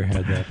never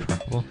had that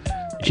problem.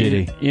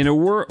 JD. In a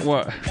world,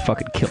 what?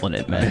 Fucking killing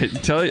it, man.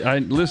 Tell you,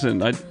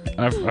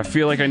 I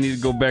feel like I need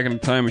to go back in the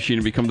time machine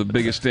and become the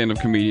biggest stand-up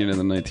comedian in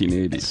the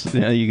 1980s.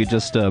 Yeah, you could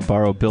just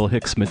borrow Bill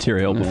Hicks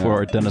material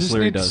before Dennis Just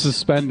Leary need does.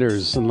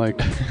 suspenders and like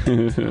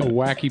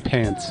wacky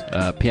pants.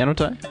 Piano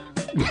tie?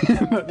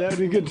 That would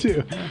be good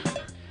too.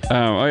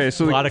 Okay,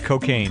 so A lot of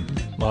cocaine.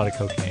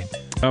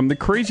 the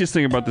craziest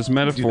thing about this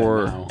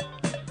metaphor,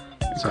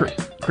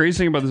 crazy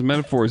thing about this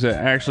metaphor is that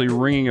actually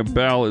ringing a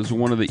bell is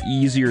one of the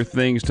easier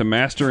things to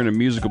master in a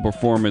musical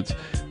performance.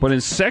 But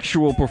in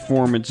sexual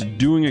performance,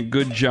 doing a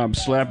good job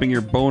slapping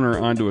your boner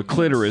onto a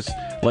clitoris,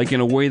 like in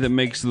a way that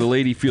makes the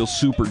lady feel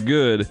super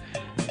good,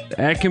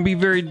 that can be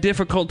very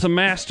difficult to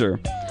master.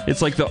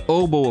 It's like the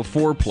oboe of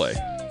foreplay.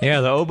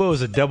 Yeah, the oboe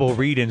is a double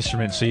reed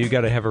instrument, so you've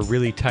got to have a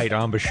really tight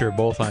embouchure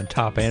both on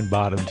top and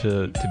bottom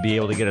to be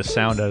able to get a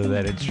sound out of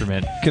that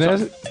instrument. Can I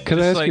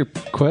ask like- you a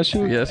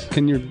question? Yes.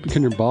 Can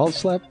your balls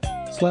slap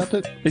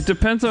it? It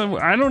depends on.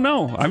 I don't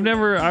know.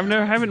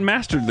 Haven't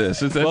mastered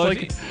this. It's Well,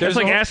 like there's it's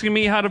like a whole- asking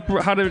me how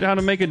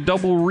to make a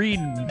double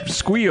reed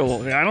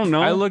squeal. I don't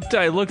know. I looked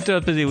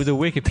up the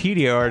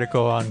Wikipedia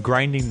article on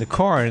grinding the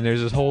corn, and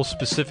there's this whole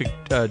specific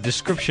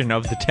description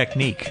of the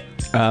technique.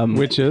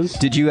 Which is?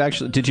 Did you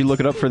look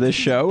it up for this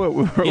show?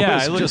 Or Yeah,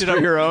 was I it looked just it up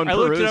for your own I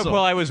looked it up perusal?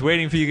 while I was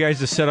waiting for you guys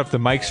to set up the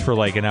mics for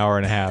like an hour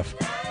and a half.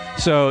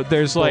 So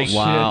there's like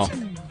Wow.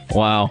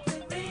 Wow.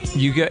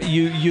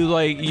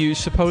 you're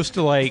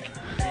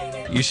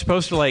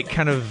supposed to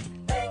kind of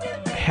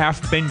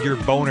half bend your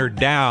boner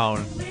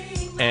down,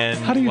 and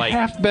How do you like,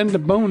 half bend a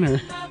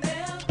boner?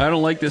 I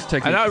don't like this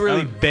technique. not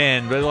really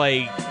bend, but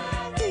like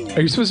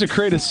Are you supposed to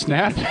create a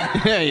snap?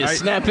 Yeah, you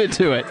snap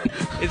into it.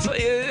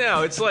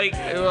 it's like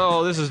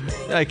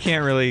I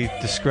can't really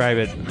describe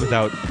it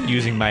without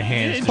using my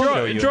hands to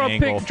show you an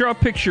angle. Draw a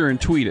picture and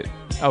tweet it.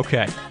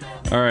 Okay.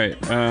 All right.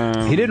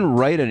 He didn't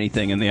write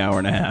anything in the hour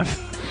and a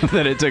half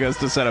that it took us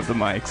to set up the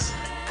mics.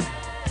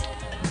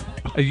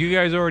 You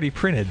guys already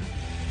printed.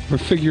 Or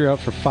figure out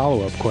for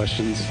follow-up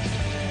questions.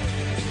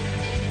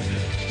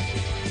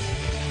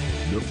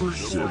 Number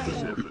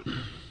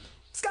 7.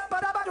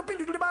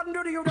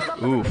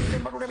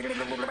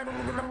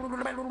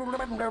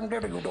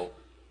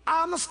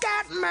 I'm a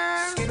scat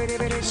man.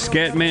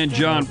 Scatman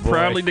John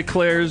proudly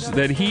declares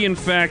that he, in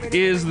fact,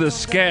 is the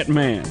Scat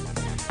Man.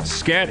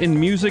 Scat in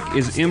music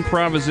is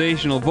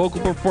improvisational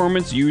vocal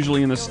performance,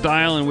 usually in the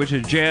style in which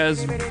a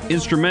jazz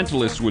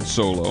instrumentalist would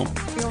solo.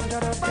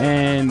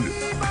 And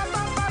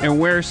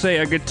where, say,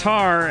 a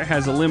guitar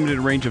has a limited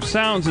range of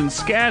sounds, in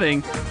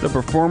scatting, the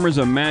performer's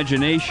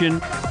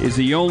imagination is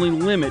the only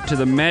limit to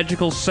the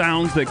magical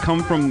sounds that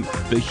come from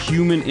the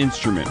human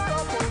instrument.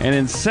 And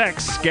in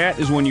sex, scat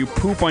is when you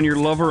poop on your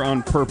lover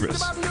on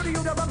purpose.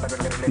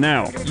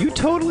 Now, You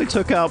totally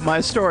took out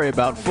my story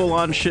about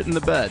full-on shit in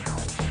the bed.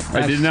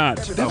 I did not.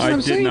 That's what I I'm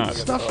did saying. not.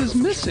 Stuff is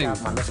missing.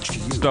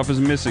 Stuff is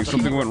missing.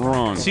 Something went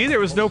wrong. See,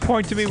 there was no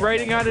point to me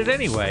writing on it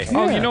anyway.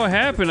 Oh, Yeah. you know what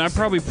happened? I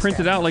probably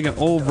printed out like an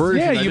old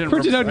version. Yeah, I you didn't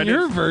printed out I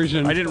your didn't-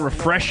 version. I didn't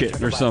refresh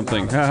it or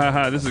something. Ha ha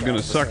ha! This is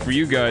gonna suck for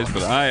you guys,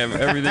 but I have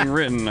everything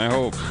written. I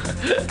hope.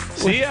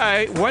 See,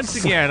 once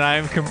again,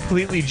 I'm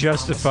completely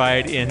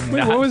justified in Wait,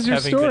 not what was your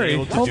having story? been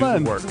able to Hold do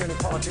on. the work.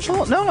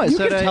 Oh, no, I You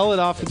said could tell it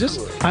off.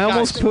 I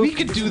almost guys, we pooped.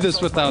 could do this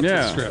without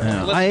Yeah. the script.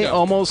 Yeah. Let's I go.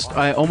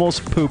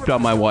 almost pooped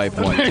on my wife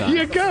one There time.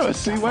 you go.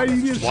 See, why do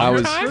you need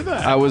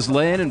I was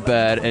laying in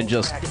bed and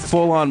just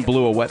full on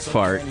blew a wet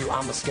fart,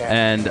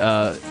 and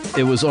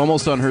it was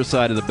almost on her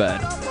side of the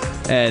bed.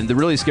 And the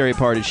really scary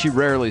part is she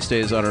rarely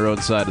stays on her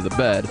own side of the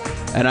bed,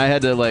 and I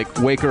had to like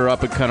wake her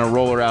up and kind of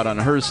roll her out on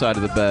her side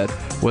of the bed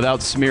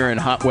without smearing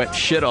hot wet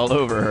shit all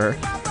over her.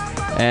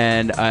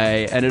 And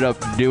I ended up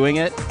doing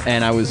it,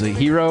 and I was a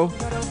hero,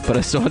 but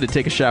I still had to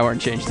take a shower and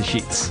change the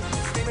sheets.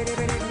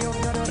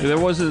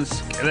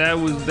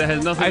 That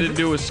has nothing to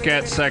do with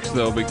scat sex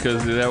though,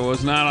 because that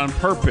was not on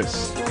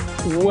purpose.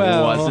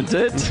 Well, Wasn't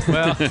it?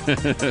 Well, it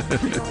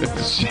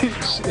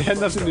had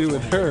nothing to do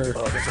with her.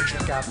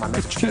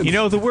 you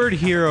know, the word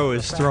hero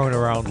is thrown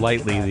around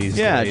lightly these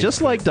Yeah, days.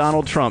 just like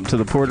Donald Trump to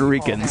the Puerto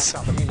Ricans.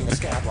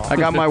 I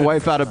got my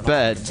wife out of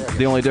bed.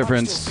 The only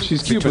difference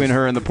She's Cuban. between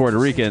her and the Puerto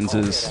Ricans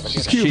is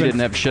She's she Cuban. didn't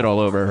have shit all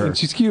over her And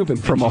she's Cuban.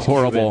 from a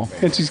horrible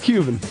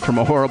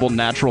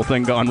natural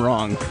thing gone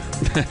wrong.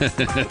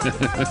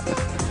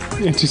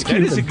 And she's That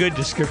Cuban. is a good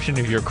description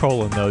of your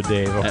colon, though,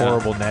 Dave. A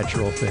horrible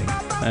natural thing.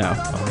 Yeah.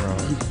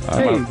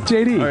 Hey,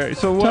 JD, All right,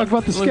 so talk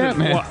about the listen, scat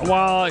man.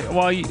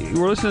 While you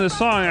were listening to the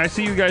song, I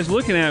see you guys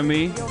looking at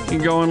me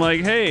and going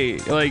like, "Hey,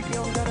 like,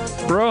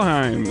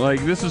 Broheim,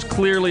 like this is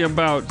clearly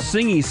about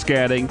singy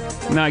scatting,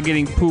 not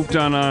getting pooped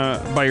on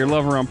by your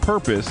lover on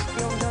purpose."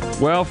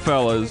 Well,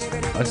 fellas,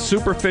 a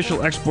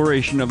superficial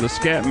exploration of the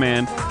scat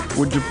man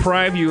would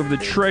deprive you of the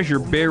treasure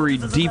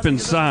buried deep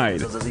inside.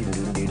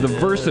 The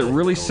verse that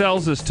really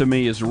sells this to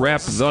me is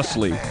rapped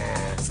thusly.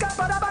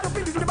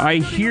 I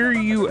hear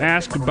you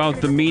ask about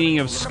the meaning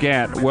of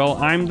scat. Well,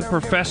 I'm the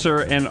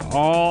professor, and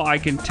all I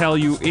can tell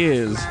you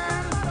is,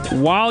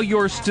 while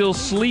you're still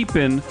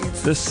sleeping,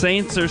 the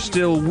saints are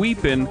still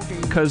weeping,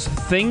 'cause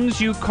things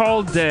you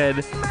call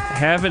dead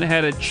haven't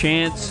had a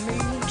chance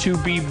to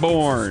be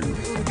born.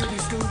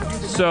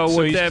 So So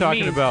what he's that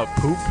talking means, about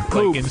poop,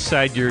 Poop. like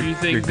inside your, you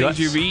think your things guts?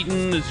 you've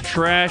eaten is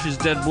trash, is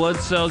dead blood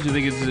cells? You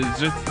think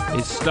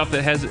it's stuff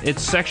that has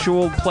it's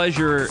sexual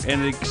pleasure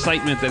and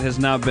excitement that has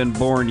not been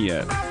born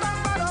yet?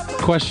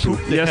 Question.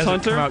 That Yes, hasn't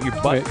Hunter? come out your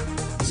butt.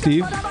 Wait,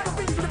 Steve?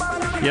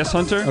 Yes,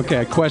 Hunter? Okay,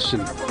 a question.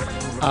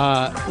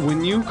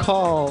 When you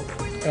call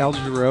Al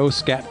Jarreau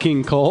Scat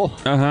King Cole,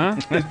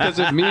 does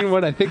it mean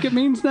what I think it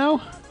means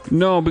now?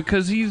 No,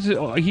 because he's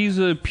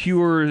a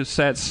pure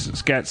scat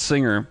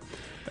singer.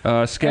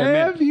 Scat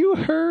man. Have you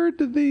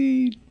heard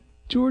the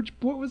George?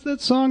 What was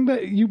that song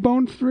that you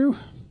boned through?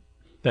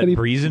 That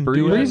Breezin'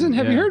 duet? Breezin'?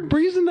 Have you Yeah. heard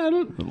Breezin'? I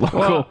don't.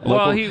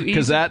 Well,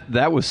 Because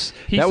that was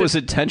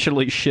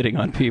intentionally shitting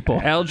on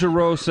people. Al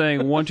Jarreau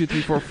saying 1, 2,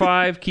 3, 4,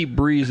 5, keep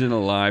breezing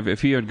alive.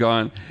 If he had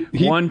gone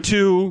 1,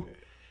 2,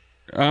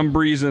 I'm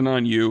breezing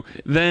on you,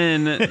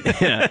 then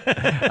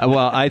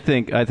Well, I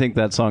think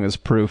that song is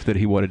proof that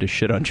he wanted to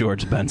shit on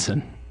George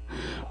Benson.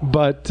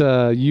 But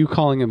you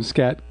calling him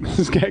Scat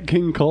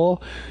King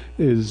Cole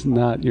is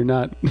not. You're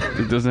not.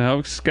 it doesn't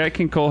help. Scat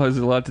King Cole has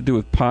a lot to do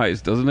with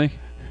pies, doesn't he?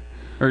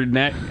 Or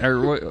Nat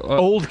or what?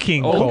 Old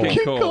King Old Cole. King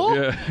King Cole, Cole?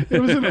 yeah.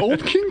 It was an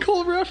old King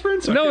Cole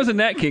reference. No, it was a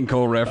Nat King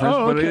Cole reference,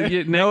 Oh, okay. but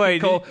Nat No, King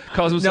Cole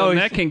calls himself no,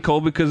 Nat he's- King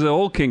Cole because of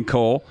Old King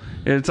Cole.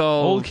 It's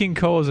all Old King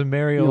Cole is a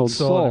merry The old old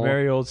soul. And soul. a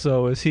merry old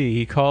soul was he.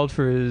 He called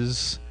for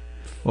his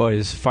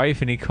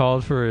fife, and he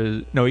called for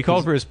his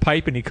for his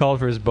pipe, and he called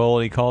for his bowl,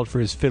 and he called for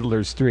his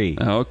fiddlers 3.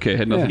 Oh, okay,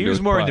 had nothing to He do was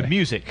with more pie. into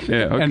music.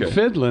 Yeah, okay. And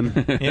fiddling.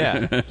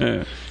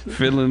 Yeah.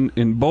 Fiddling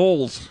in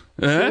bowls.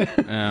 Huh?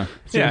 Yeah.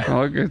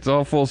 Yeah. It's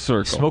all full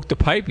circle. Smoked the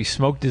pipe, he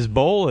smoked his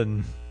bowl,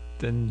 and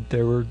then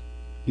there were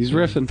He's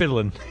riffing.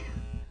 fiddling.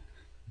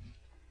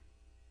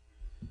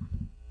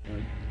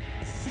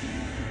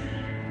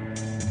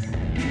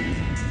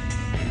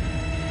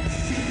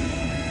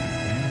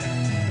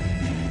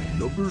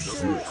 Number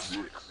 6.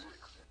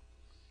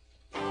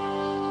 All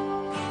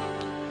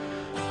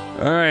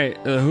right,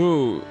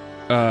 Who?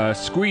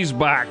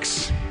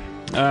 Squeezebox.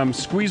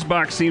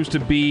 Squeezebox seems to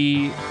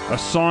be a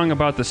song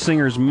about the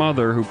singer's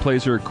mother who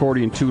plays her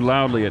accordion too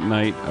loudly at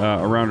night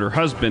around her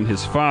husband,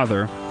 his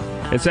father.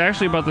 It's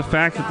actually about the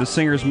fact that the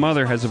singer's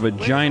mother has a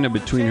vagina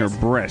between her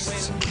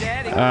breasts.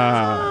 It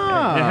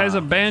has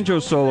a banjo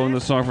solo in the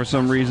song for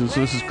some reason, so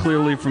this is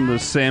clearly from the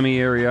Sammy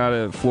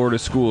Arrieta Florida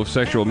School of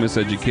Sexual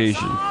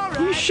Miseducation.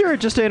 You sure it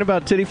just ain't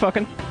about titty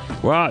fucking?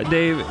 Well,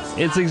 Dave,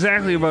 it's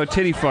exactly about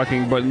titty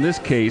fucking, but in this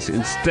case,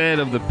 instead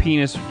of the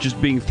penis just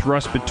being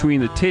thrust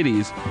between the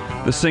titties,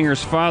 the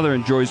singer's father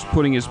enjoys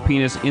putting his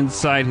penis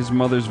inside his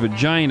mother's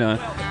vagina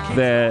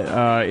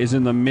that is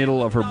in the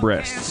middle of her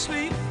breasts.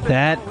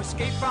 That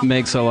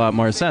makes a lot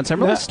more sense.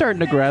 I'm really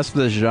starting to grasp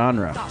this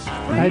genre.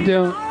 I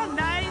don't.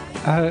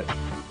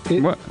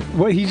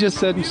 What he just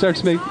said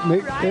starts make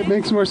it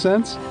makes more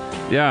sense.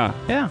 Yeah.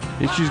 Yeah.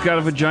 She's got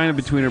a vagina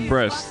between her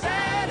breasts,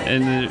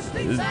 and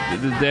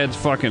the dad's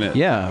fucking it.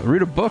 Yeah.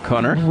 Read a book,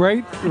 Hunter.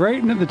 Right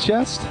into the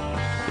chest.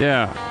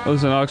 Yeah.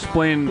 Listen, I'll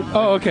explain.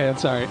 Oh, okay. I'm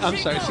sorry.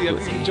 See,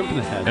 I'm jumping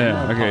ahead.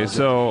 Yeah. I Okay. apologize.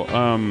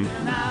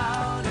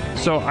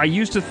 So I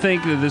used to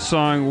think that this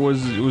song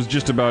was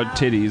just about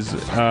titties,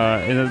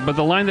 but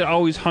the line that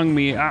always hung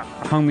me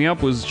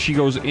up was she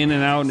goes in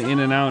and out and in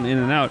and out and in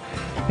and out,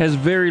 has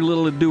very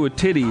little to do with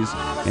titties,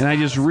 and I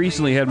just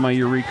recently had my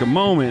eureka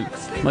moment,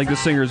 like the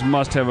singer's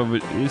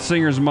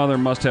mother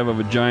must have a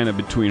vagina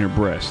between her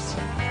breasts.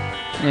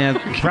 And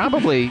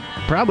probably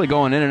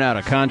going in and out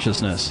of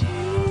consciousness.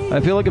 I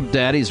feel like if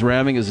Daddy's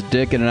ramming his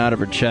dick in and out of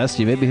her chest,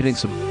 you may be hitting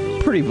some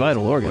pretty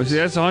vital Well, organs. see,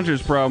 that's the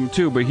hunter's problem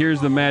too. But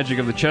here's the magic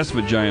of the chest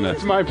vagina.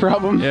 It's my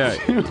problem. Yeah,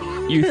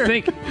 you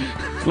think.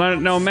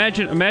 Now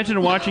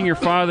imagine watching your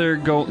father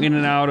go in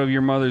and out of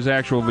your mother's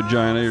actual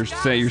vagina,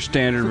 your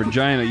standard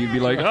vagina. You'd be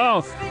like,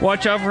 oh,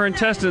 watch out for her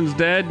intestines,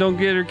 Dad. Don't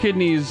get her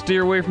kidneys.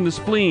 Steer away from the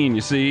spleen.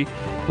 You see,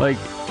 like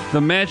the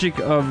magic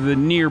of the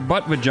near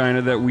butt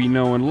vagina that we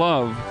know and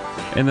love,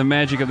 and the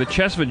magic of the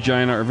chest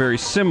vagina are very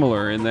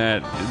similar in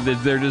that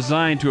they're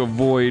designed to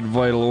avoid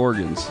vital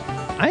organs.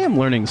 I am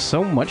learning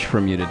so much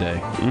from you today.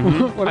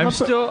 What about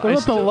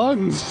the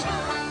lungs?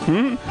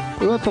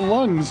 What about the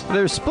lungs?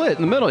 They're split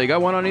in the middle. You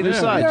got one on either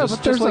side, Yeah, just,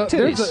 but just like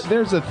titties.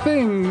 there's a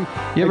thing.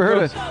 You ever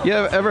heard that of? You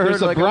ever heard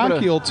There's a like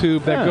bronchial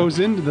tube that Yeah. goes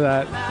into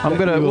that. I'm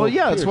gonna. that Well, will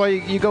yeah, that's pierce. why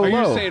you go Are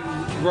low. you saying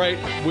right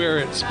where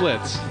it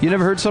splits? You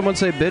never heard someone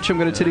say, "Bitch, I'm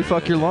gonna titty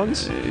fuck your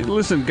lungs"?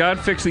 Listen, God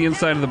fixed the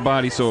inside of the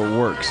body so it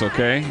works.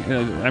 Okay,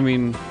 I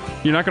mean,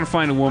 you're not going to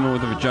find a woman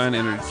with a vagina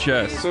in her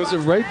chest. So is it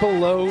right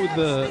below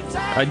the?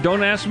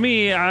 Don't ask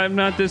me. I'm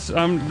not this.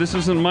 This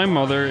isn't my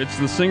mother. It's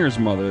the singer's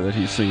mother that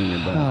he's singing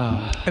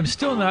about. I'm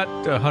still not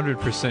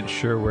 100%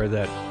 sure where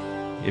that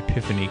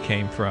epiphany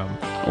came from.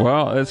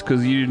 Well, that's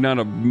because you're not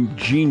a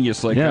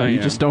genius like Yeah, I you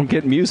am. just don't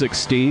get music,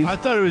 Steve. I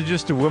thought it was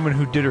just a woman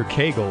who did her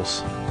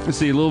Kegels, Let's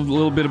see a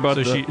little bit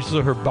about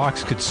so her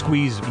box could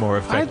squeeze more I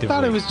effectively.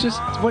 thought it was just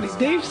what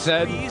Dave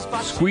said.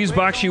 squeeze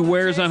box she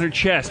wears on her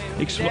chest.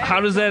 How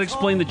does that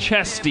explain the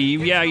chest,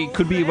 Steve? Yeah, it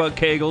could be about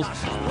Kegels.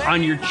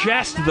 On your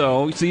chest,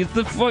 though, see,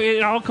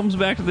 it all comes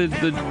back to the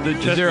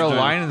chest. Is there a vagina.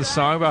 line in the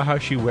song about how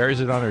she wears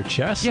it on her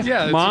chest?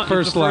 Yeah, it's Ma, the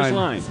first it's the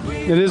line.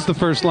 It is the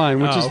first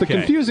line, which Oh, is the okay.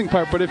 confusing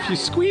part. But if you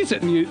squeeze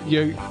it and you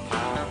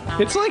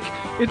it's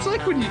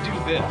like when you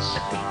do this.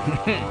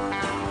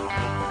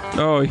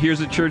 Oh, here's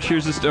a church.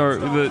 Here's a star.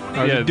 Or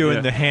they're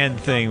doing the hand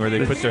thing where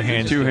they put their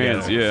hands two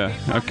together. hands.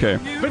 Yeah. Okay.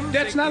 But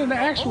that's not an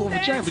actual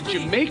vagina. But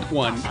you make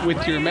one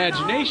with your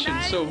imagination.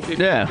 So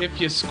if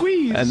you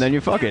squeeze, And then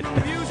you fuck it.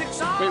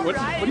 wait, what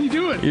are you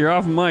doing? You're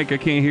off mic. I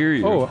can't hear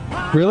you.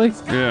 Oh, really?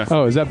 Yeah.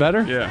 Oh, is that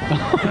better? Yeah.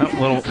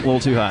 A little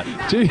too hot.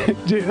 Gee,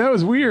 that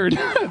was weird.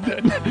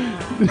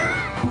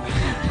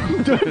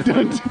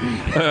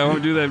 don't, I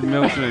won't do that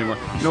motion anymore.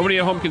 Nobody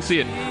at home can see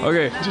it.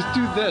 Okay. just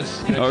do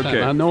this. Next Okay.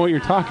 time. I know what you're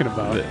talking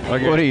about.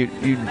 Okay. What are you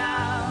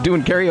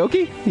doing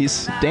karaoke?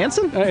 He's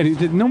dancing?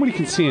 And nobody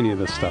can see any of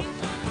this stuff.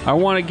 I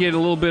want to get a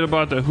little bit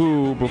about the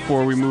Who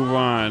before we move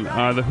on.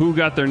 The Who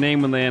got their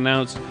name when they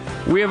announced,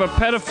 "We have a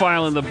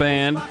pedophile in the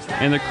band,"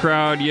 and the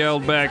crowd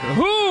yelled back,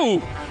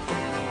 "Who?"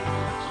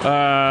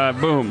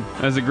 Boom.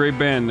 That's a great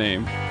band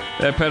name.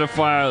 That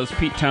pedophile is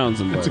Pete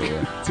Townsend, by the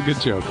way. It's a good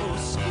joke.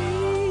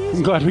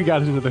 I'm glad we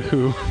got into the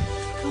Who.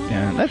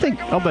 Yeah, I think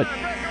I'll bet.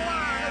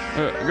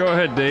 Go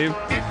ahead, Dave.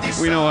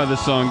 We know how this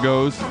song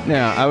goes.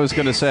 Yeah, I was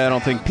gonna say I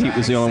don't think Pete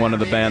was the only one in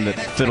the band that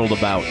fiddled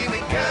about.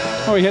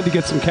 Oh, he had to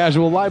get some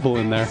casual libel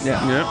in there.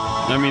 Yeah. Yep.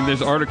 I mean,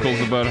 there's articles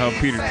about how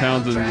Peter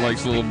Townsend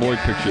likes little boy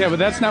pictures. Yeah, but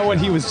that's not what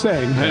he was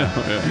saying. I know,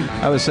 yeah.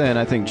 I was saying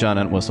I think John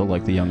Entwistle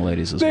liked the young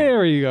ladies as well.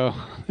 There you go.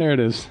 There it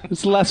is.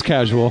 It's less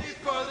casual.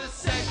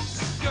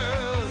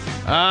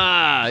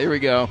 Ah, here we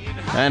go.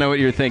 I know what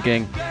you're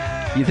thinking.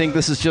 You think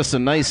this is just a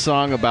nice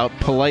song about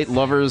polite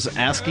lovers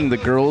asking the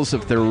girls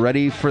if they're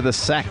ready for the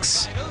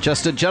sex.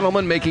 Just a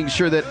gentleman making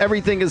sure that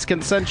everything is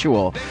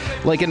consensual.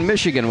 Like in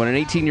Michigan, when an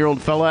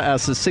 18-year-old fella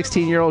asks his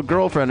 16-year-old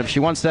girlfriend if she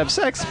wants to have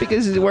sex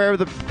because he's aware of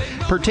the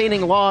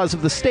pertaining laws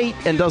of the state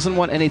and doesn't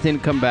want anything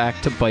to come back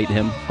to bite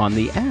him on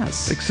the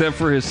ass. Except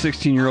for his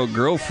 16-year-old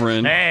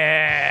girlfriend.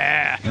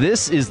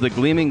 This is the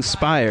Gleaming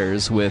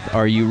Spires with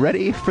Are You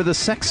Ready for the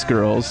Sex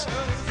Girls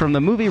from the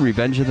movie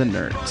Revenge of the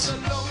Nerds.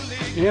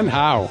 And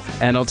how?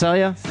 And I'll tell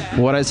you,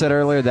 what I said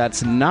earlier,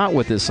 that's not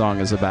what this song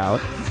is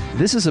about.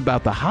 This is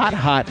about the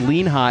hot,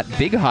 lean hot,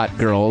 big hot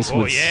girls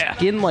with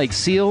skin like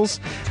seals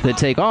that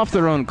take off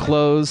their own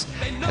clothes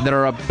and that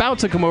are about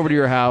to come over to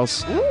your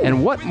house. Ooh.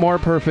 And what more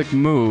perfect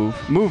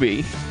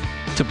movie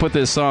to put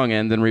this song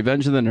in than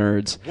Revenge of the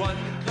Nerds?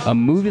 A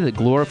movie that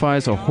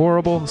glorifies a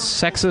horrible,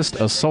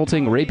 sexist,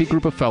 assaulting, rapey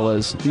group of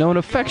fellas known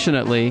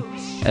affectionately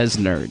as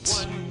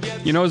nerds.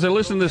 You know, as I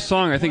listen to this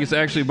song, I think it's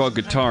actually about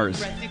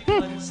guitars.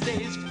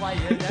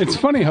 It's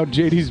funny how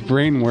JD's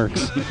brain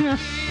works.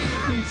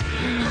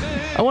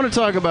 I want to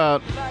talk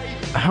about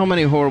how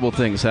many horrible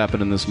things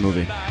happen in this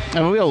movie.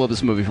 I mean, we all love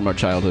this movie from our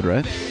childhood,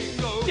 right?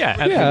 Yeah,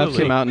 It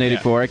absolutely. came out in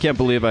 '84. I can't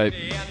believe I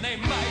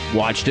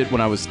watched it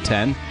when I was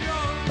 10.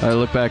 I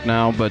look back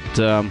now, but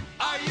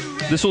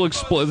This will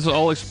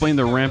all explain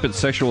the rampant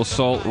sexual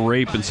assault,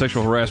 rape, and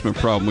sexual harassment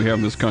problem we have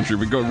in this country.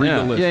 But go read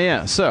the list.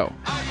 Yeah. So,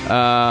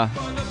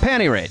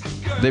 panty raid.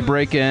 They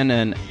break in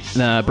and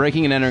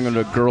breaking and entering into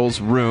a girl's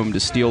room to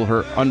steal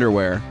her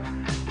underwear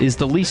is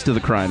the least of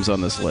the crimes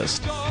on this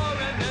list.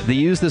 They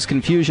use this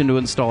confusion to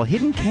install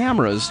hidden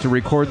cameras to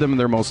record them in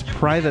their most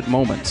private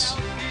moments.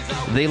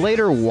 They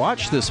later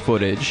watch this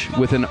footage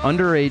with an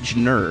underage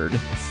nerd.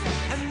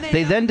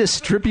 They then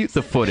distribute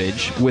the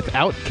footage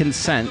without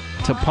consent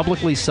to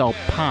publicly sell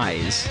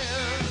pies.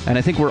 And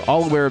I think we're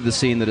all aware of the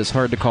scene that is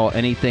hard to call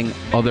anything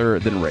other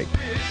than rape.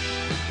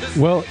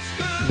 Well,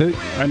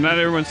 Not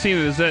everyone's seen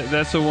it.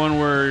 That's the one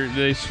where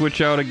they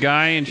switch out a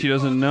guy and she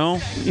doesn't know?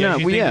 She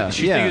thinks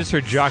it's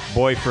her jock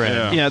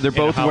boyfriend. Yeah, they're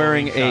both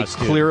wearing a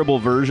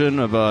clearable version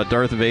of a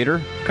Darth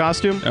Vader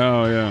costume.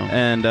 Oh, yeah.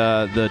 And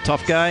the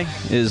tough guy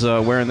is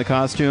wearing the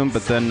costume,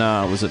 but then,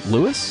 was it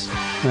Lewis?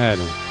 I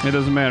don't know. It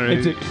doesn't matter.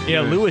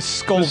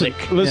 Lewis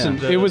Skolnick.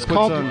 Listen, it was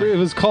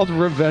called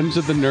Revenge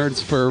of the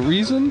Nerds for a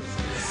reason.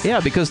 Yeah,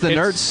 because the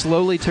nerds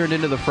slowly turned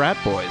into the frat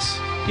boys.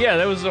 Yeah,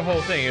 that was the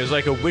whole thing. It was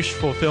like a wish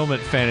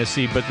fulfillment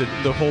fantasy, but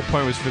the whole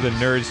point was for the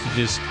nerds to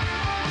just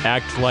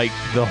act like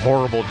the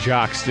horrible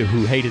jocks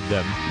who hated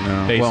them,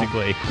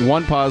 basically. Well,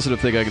 one positive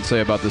thing I can say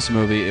about this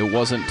movie, it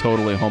wasn't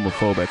totally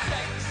homophobic.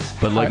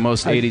 But like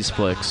most 80s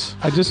flicks.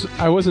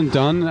 I wasn't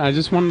done. I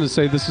just wanted to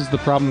say this is the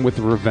problem with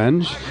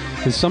revenge,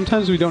 is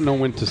sometimes we don't know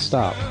when to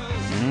stop.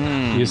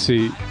 You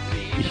see,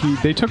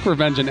 they took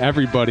revenge on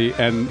everybody,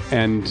 and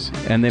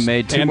they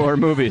made two more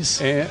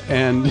movies,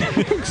 and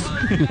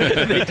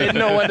they didn't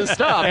know when to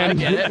stop. I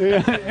get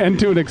it. And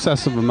to an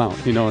excessive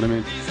amount. You know what I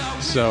mean?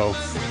 So,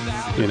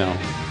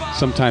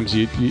 sometimes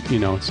you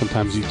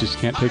just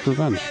can't take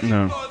revenge.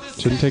 No,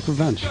 shouldn't take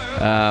revenge.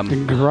 It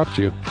can corrupt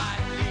you.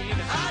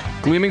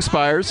 Gleaming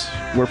Spires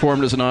were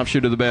formed as an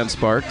offshoot of the band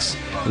Sparks.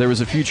 There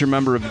was a future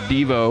member of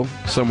Devo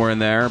somewhere in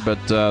there, but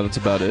that's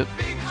about it.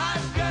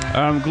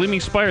 Gleaming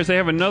Spires, they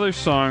have another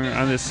song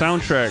on this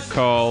soundtrack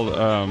called...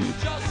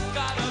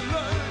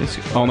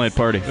 All Night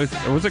Party.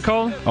 What's it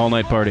called? All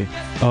Night Party.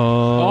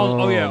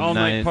 All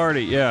Night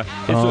Party, yeah.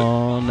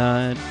 All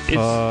Night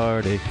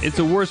Party. It's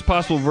the worst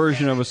possible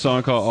version of a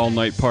song called All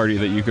Night Party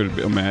that you could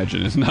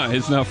imagine. It's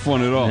not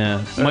fun at all.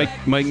 Yeah.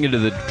 Might get into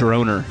the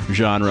droner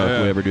genre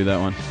if we ever do that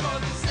one.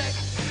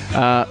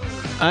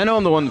 I know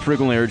I'm the one that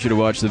frequently urged you to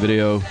watch the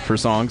video for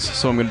songs,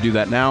 so I'm going to do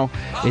that now.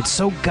 It's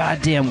so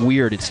goddamn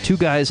weird. It's two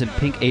guys in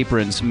pink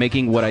aprons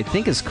making what I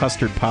think is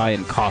custard pie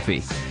and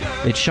coffee.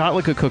 It's shot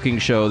like a cooking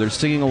show. They're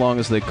singing along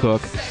as they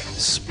cook.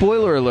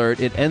 Spoiler alert,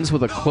 it ends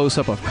with a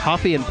close-up of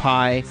coffee and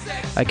pie.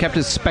 I kept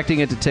expecting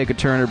it to take a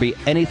turn or be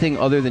anything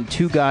other than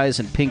two guys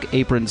in pink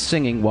aprons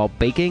singing while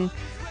baking,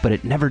 but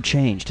it never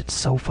changed. It's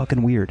so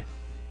fucking weird.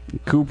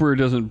 Cooper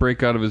doesn't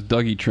break out of his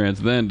Dougie trance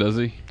then, does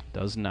he?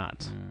 Does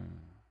not.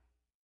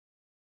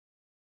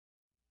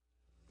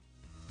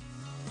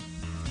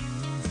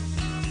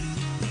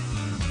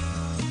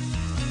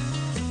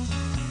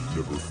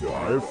 Number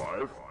 5.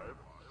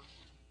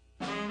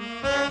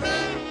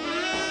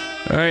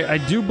 All right, I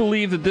do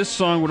believe that this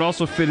song would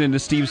also fit into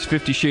Steve's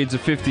 50 Shades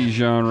of 50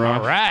 genre.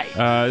 All right.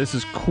 This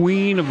is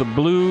Queen of the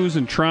Blues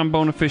and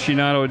trombone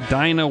aficionado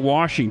Dinah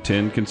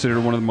Washington,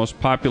 considered one of the most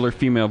popular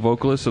female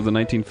vocalists of the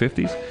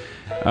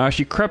 1950s.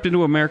 She crept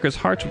into America's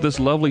hearts with this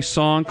lovely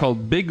song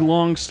called Big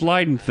Long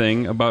Slidin'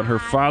 Thing about her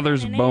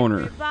father's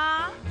boner.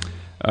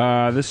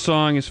 This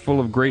song is full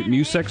of great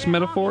Musex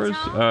metaphors.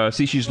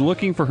 See, she's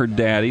looking for her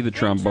daddy, the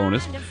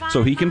trombonist,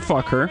 so he can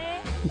fuck her.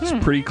 It's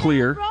pretty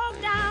clear.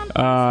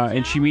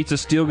 And she meets a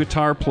steel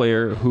guitar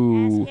player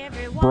who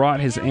brought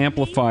his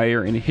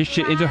amplifier and hitched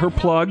it into her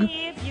plug.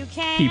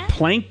 He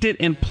planked it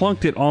and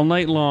plunked it all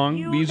night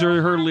long. These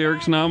are her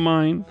lyrics, not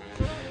mine.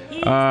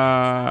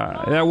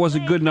 That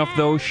wasn't good enough,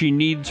 though. She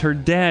needs her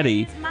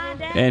daddy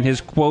and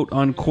his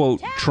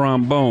quote-unquote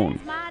trombone.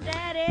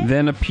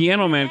 Then a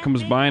piano man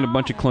comes by and a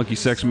bunch of clunky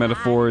sex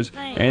metaphors.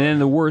 And then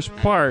the worst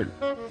part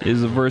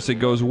is the verse that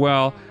goes,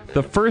 well,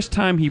 the first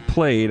time he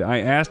played, I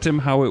asked him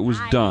how it was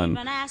done.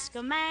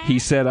 He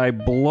said, I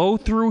blow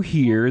through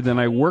here, then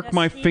I work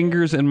my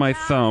fingers and my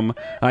thumb,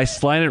 I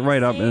slide it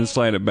right up and then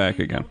slide it back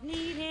again.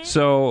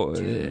 So,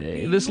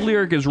 this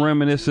lyric is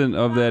reminiscent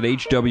of that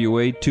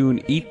HWA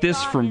tune, Eat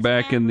This, from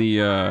back in the,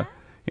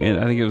 and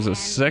I think it was a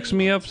Sex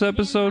Me Ups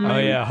episode, maybe? Oh,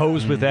 yeah,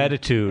 Hoes with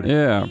Attitude.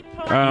 Yeah.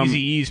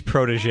 Eazy-E's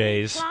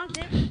proteges.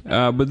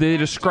 But they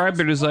describe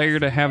their desire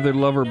to have their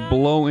lover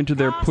blow into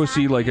their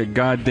pussy like a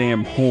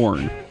goddamn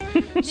horn.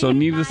 So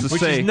needless to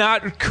Which say, is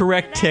not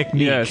correct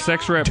technique. Yeah,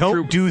 sex rap Don't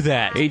troupe do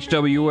that.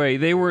 HWA.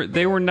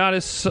 They were not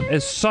as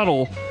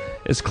subtle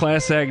as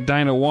class act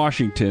Dinah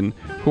Washington,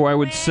 who I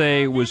would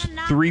say was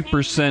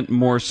 3%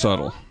 more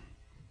subtle.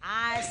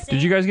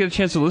 Did you guys get a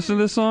chance to listen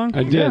to this song?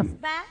 I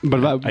did.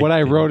 But what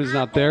I wrote is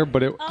not there,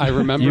 but I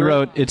remember. You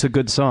wrote, it's a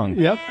good song.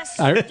 Yep.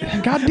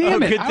 God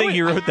damn it. Good thing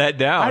you wrote that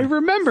down. I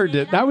remembered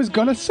it. I was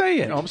going to say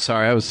it. Oh, I'm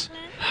sorry. I was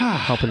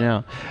helping you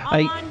out.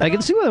 I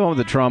can see why they went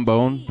with the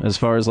trombone as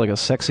far as like a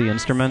sexy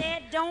instrument.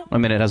 I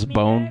mean, it has a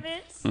bone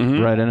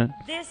right in it.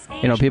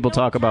 You know, people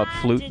talk about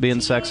flute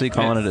being sexy,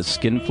 calling it a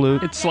skin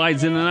flute. It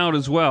slides in and out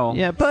as well.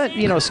 Yeah, but,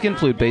 you know, skin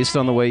flute based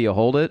on the way you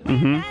hold it.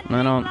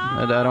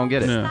 I don't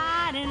get it. Yeah.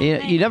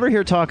 You never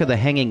hear talk of the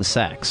hanging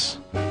sax.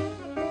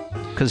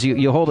 Because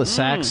you hold a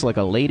sax like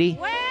a lady.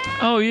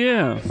 Oh,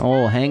 yeah. A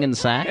little hanging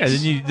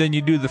sax. Yeah, then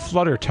you do the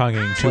flutter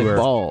tonguing It's to like her.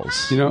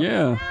 balls.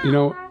 Yeah.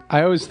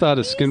 I always thought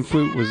a skin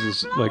flute was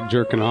just like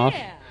jerking off.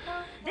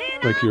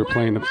 Like you were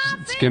playing a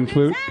skin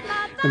flute.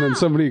 And then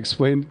somebody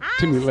explained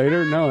to me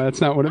later, no, that's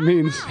not what it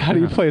means. How do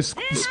you play a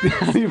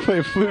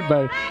flute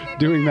by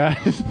doing that?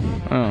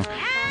 Oh.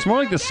 It's more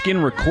like the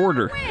skin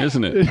recorder,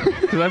 isn't it?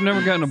 Because I've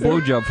never gotten a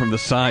blowjob from the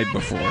side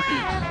before.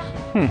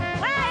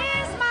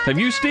 Have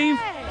you, Steve?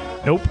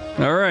 Nope.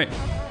 All right.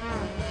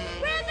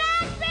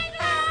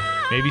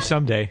 Maybe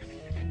someday.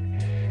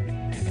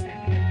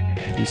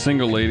 You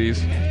single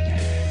ladies.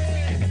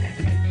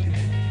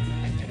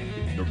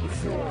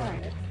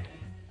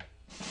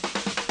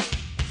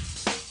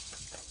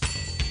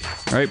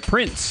 All right,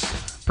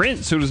 Prince.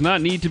 Prince, who does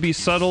not need to be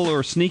subtle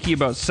or sneaky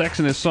about sex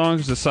in his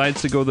songs,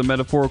 decides to go the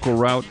metaphorical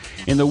route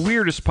in the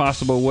weirdest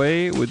possible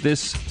way with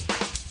this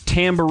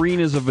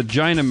Tambourine is a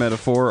Vagina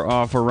metaphor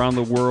off Around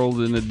the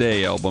World in a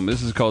Day album.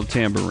 This is called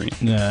Tambourine.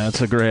 Yeah,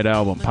 that's a great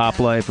album. Pop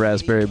Life,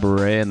 Raspberry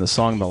Beret, and the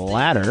song The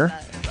Ladder,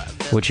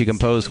 which he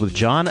composed with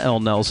John L.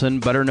 Nelson,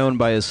 better known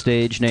by his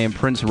stage name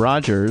Prince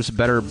Rogers,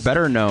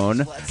 better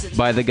known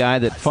by the guy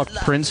that fucked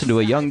Prince into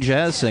a young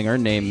jazz singer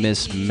named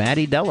Miss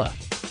Maddie Della.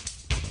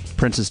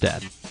 Prince's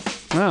dad.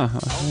 Ah,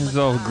 it was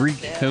all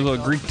Greek. It was all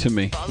Greek to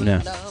me.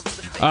 Yeah.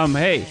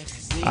 Hey,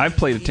 I've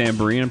played a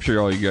tambourine. I'm sure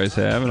all you guys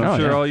have, and I'm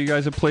sure all you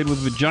guys have played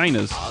with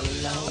vaginas.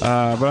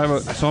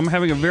 So I'm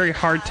having a very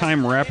hard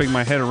time wrapping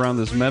my head around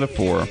this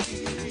metaphor.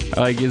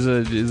 Like, is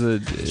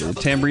a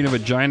tambourine a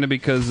vagina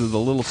because of the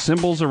little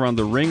symbols around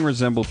the ring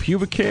resemble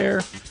pubic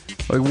hair?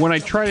 Like when I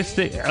try to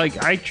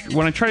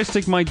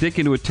stick my dick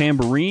into a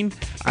tambourine,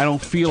 I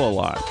don't feel a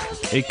lot.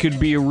 It could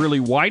be a really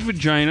wide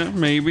vagina,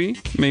 maybe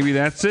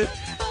that's it.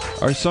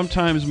 Or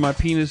sometimes my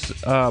penis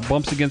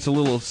bumps against a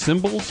little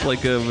symbols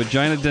like a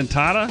vagina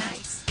dentata.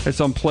 It's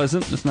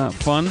unpleasant. It's not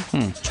fun.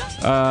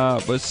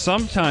 But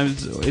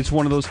sometimes it's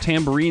one of those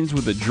tambourines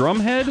with a drum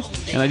head,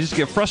 and I just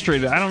get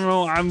frustrated. I don't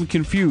know. I'm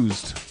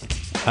confused.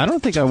 I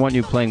don't think I want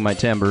you playing my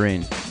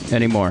tambourine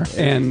anymore.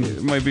 And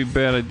It might be a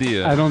bad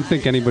idea. I don't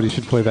think anybody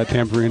should play that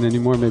tambourine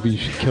anymore. Maybe you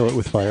should kill it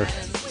with fire.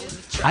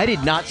 I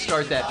did not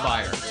start that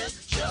fire.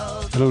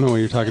 I don't know what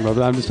you're talking about,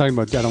 but I'm just talking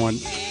about I don't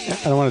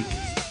want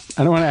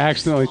to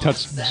accidentally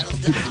touch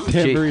the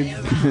tambourine.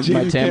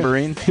 My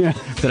tambourine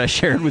that I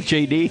shared with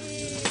JD.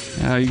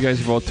 You guys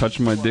have all touched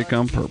my dick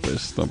on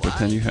purpose. Don't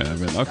pretend you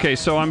haven't. Okay,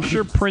 so I'm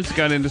sure Prince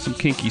got into some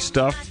kinky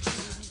stuff.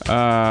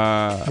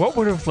 What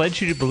would have led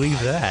you to believe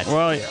that?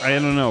 Well, I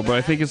don't know, but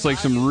I think it's like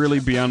some really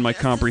beyond my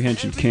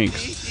comprehension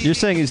kinks. You're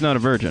saying he's not a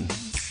virgin?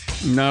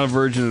 Not a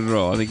virgin at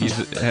all. I think he's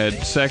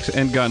had sex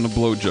and gotten a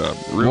blowjob.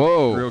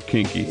 Real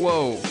kinky.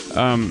 Whoa.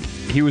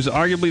 He was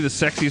arguably the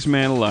sexiest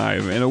man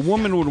alive, and a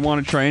woman would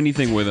want to try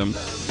anything with him.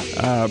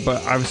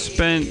 But I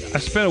spent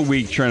a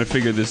week trying to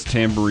figure this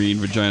tambourine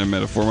vagina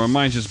metaphor. My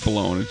mind's just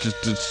blown.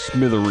 It's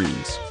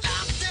smithereens.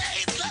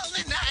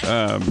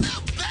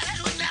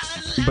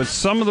 But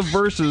some of the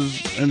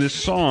verses in this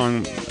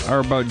song are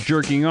about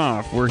jerking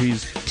off, where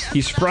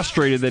he's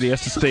frustrated that he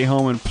has to stay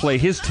home and play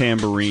his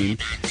tambourine.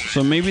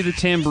 So maybe the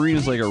tambourine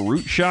is like a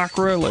root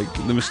chakra, like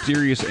the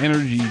mysterious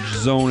energy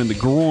zone in the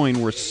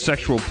groin where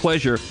sexual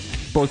pleasure,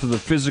 both of the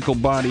physical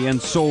body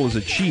and soul, is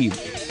achieved.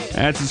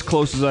 That's as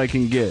close as I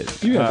can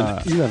get. You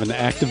have an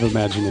active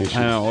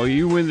imagination. I know.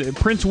 You win.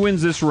 Prince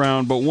wins this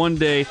round, but one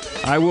day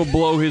I will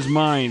blow his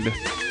mind.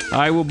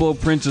 I will blow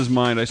Prince's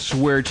mind. I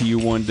swear to you,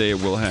 one day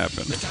it will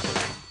happen.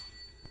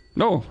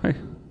 No, hey.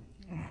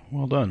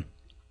 Well done.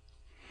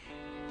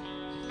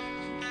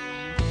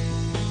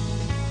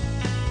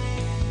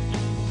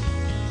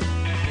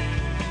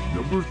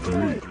 Number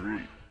 3.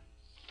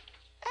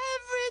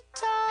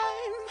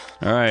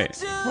 All right.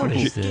 What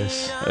is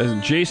this?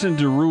 Jason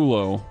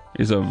Derulo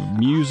is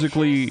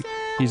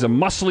he's a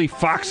muscly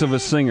fox of a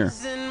singer.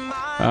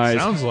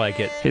 Sounds like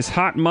it. His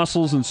hot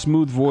muscles and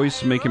smooth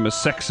voice make him a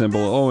sex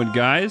symbol. Oh, and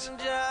guys,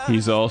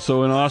 he's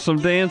also an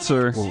awesome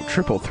dancer. Whoa,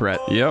 triple threat.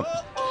 Yep.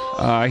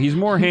 He's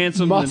more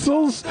handsome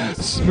Muscles,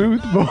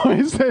 smooth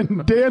voice,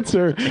 and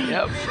dancer.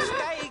 Yep.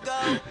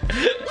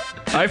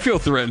 I feel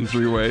threatened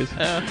 3 ways.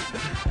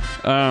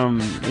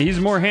 He's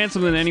more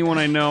handsome than anyone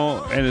I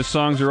know, and his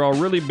songs are all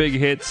really big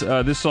hits.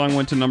 This song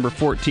went to number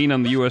 14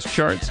 on the U.S.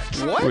 charts,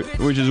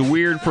 which is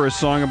weird for a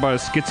song about a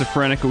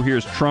schizophrenic who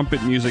hears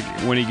trumpet music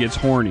when he gets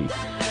horny.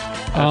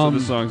 That's what the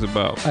song's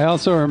about. I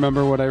also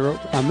remember what I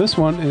wrote on this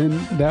one, and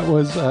that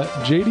was,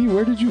 JD,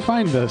 where did you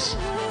find this?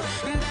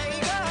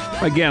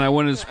 Again, I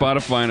went into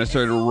Spotify and I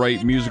started to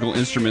write musical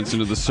instruments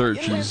into the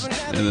search and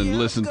then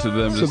listen to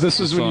them. So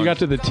this is when you got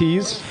to the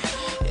T's?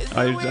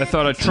 I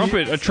thought a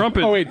trumpet.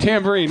 Oh wait,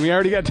 tambourine. We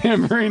already got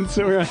tambourine,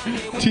 so we're on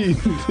T.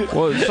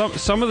 Well,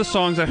 some of the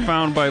songs I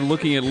found by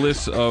looking at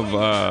lists of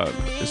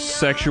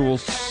sexual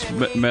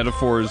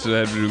metaphors that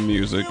had to do with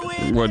music.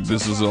 What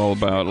this is all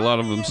about. A lot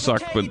of them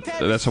sucked, but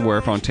that's where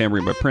I found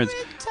Tambourine by Prince.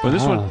 But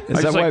this one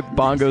is that why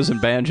bongos and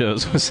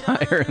banjos was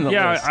higher in the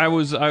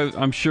list?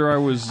 I'm sure I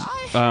was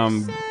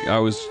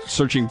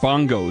searching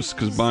bongos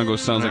because bongos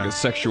sounds like a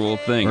sexual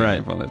thing. Right.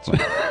 I found that song.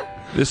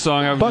 This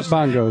song,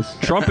 bongos.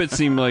 Trumpet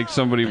seemed like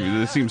somebody.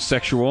 It seemed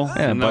sexual,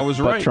 and I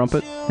was right.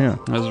 Trumpet. Yeah,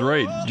 I was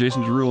right.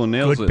 Jason Derulo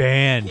nails Good it.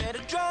 band.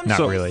 Not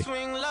really.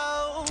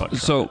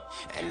 So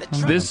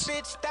this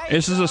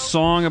is a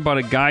song about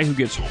a guy who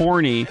gets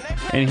horny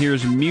and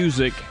hears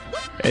music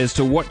as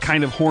to what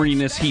kind of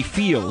horniness he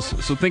feels.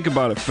 So think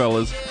about it,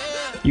 fellas.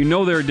 You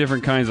know there are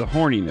different kinds of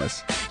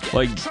horniness.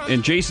 Like,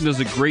 and Jason does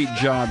a great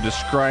job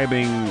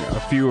describing a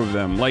few of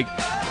them. Like,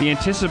 the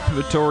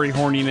anticipatory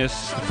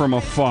horniness from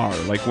afar.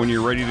 Like, when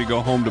you're ready to go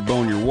home to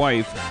bone your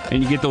wife,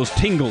 and you get those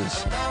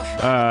tingles.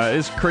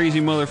 This crazy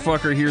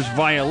motherfucker hears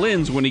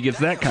violins when he gets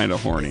that kind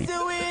of horny.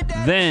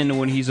 Then,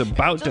 when he's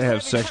about to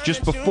have sex,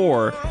 just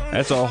before,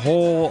 that's a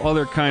whole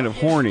other kind of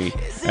horny.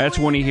 That's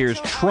when he hears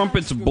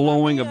trumpets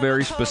blowing a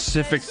very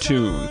specific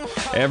tune.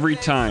 Every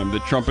time the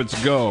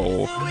trumpets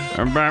go,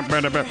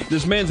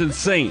 this man's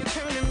insane.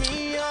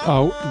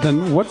 Oh,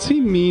 then what's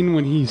he mean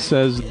when he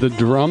says the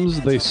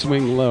drums, they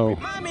swing low?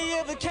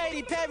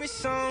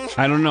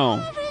 I don't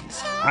know.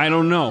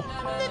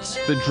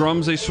 The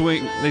drums, they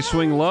swing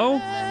low?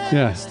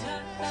 Yeah.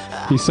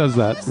 He says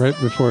that right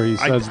before he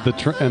says the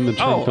trumpets.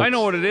 Oh, I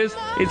know what it is.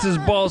 It's his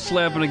balls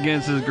slapping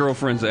against his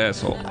girlfriend's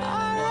asshole.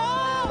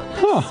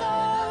 Huh.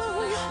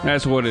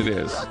 That's what it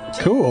is.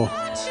 Cool.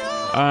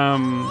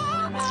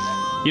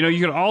 You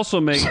could also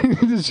make...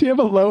 Does she have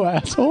a low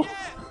asshole?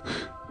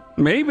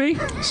 Maybe.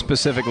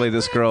 Specifically,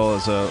 this girl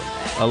is a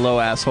low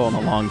asshole and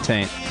a long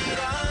taint.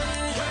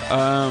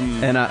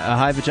 And a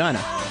high vagina.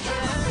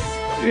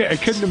 Yeah, I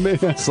couldn't have made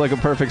that. It's like a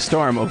perfect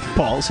storm of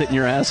balls hitting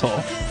your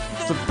asshole.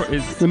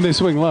 When they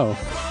swing low.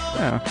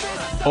 Yeah.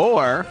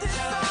 Or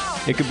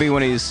it could be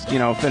when he's,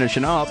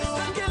 finishing up.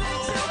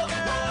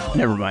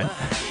 Never mind.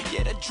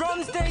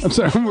 I'm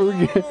sorry,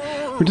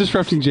 we're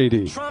disrupting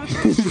JD.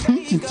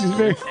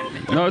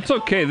 No, it's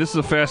okay. This is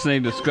a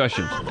fascinating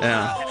discussion.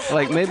 Yeah.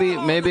 Like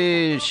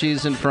maybe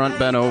she's in front,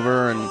 bent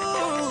over, and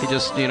he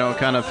just,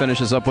 kind of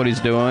finishes up what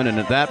he's doing, and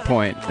at that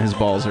point, his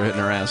balls are hitting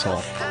her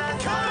asshole.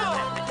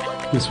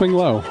 They swing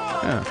low.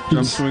 Yeah.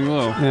 Drums swing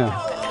low.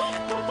 Yeah.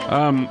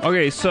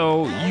 Okay,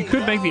 so you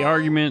could make the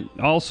argument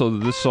also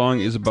that this song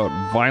is about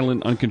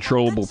violent,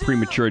 uncontrollable,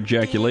 premature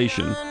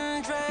ejaculation.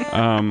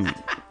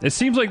 It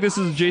seems like this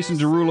is Jason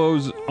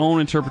Derulo's own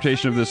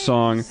interpretation of this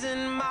song,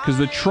 because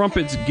the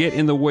trumpets get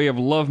in the way of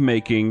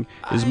lovemaking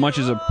as much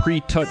as a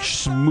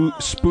pre-touch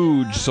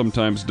spooge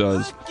sometimes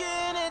does.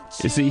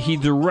 You see, he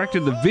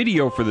directed the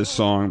video for this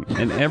song,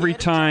 and every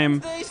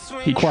time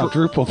he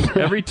quadruple threat.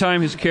 Every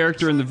time his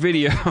character in the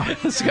video,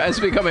 this guy's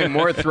becoming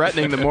more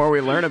threatening the more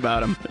we learn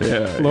about him.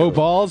 Yeah, low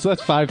balls.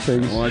 That's 5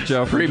 things. Watch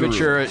out for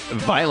premature,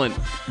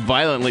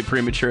 violently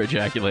premature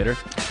ejaculator.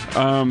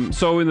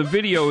 So in the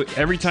video,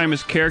 every time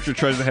his character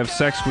tries to have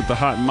sex with the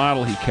hot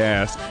model he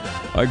cast,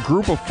 a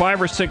group of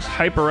 5 or 6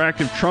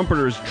 hyperactive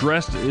trumpeters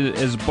dressed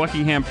as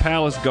Buckingham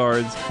Palace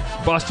guards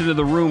bust into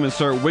the room and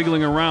start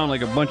wiggling around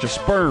like a bunch of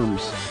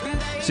sperms.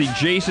 See,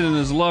 Jason and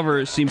his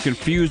lover seem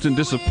confused and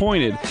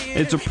disappointed.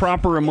 It's a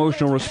proper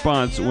emotional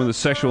response when the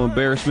sexual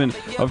embarrassment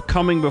of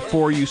coming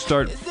before you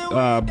start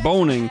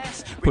boning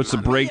puts the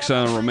brakes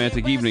on a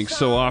romantic evening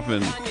so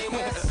often.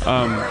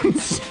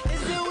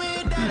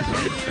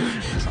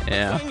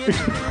 Yeah.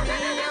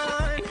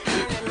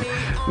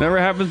 Never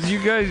happens to you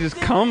guys? Just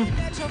come?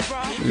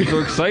 You're so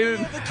excited?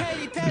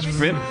 Just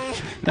fit?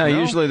 No,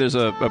 usually there's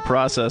a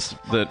process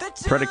that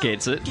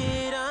predicates it.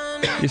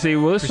 You see,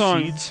 well,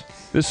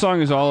 this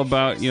song is all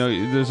about,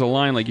 there's a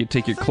line like you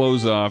take your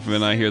clothes off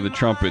and I hear the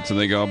trumpets and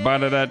they go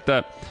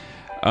ba-da-da-da.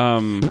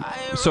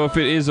 So if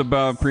it is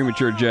about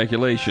premature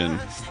ejaculation,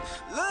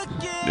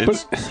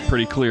 it's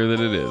pretty clear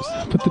that it is.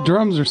 But the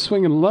drums are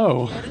swinging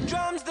low.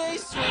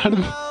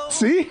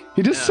 See?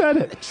 He just said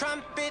it.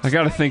 I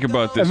got to think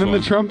about this. And then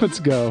one. the trumpets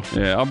go.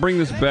 Yeah, I'll bring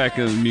this back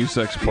in the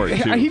Musex part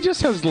 2. He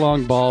just has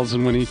long balls,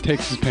 and when he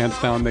takes his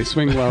pants down, they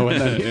swing low,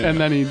 and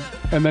then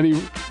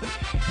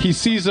he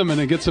sees them,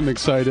 and it gets him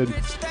excited.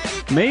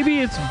 Maybe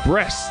it's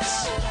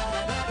breasts.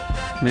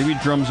 Maybe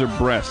drums are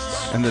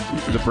breasts, and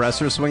the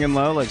breasts are swinging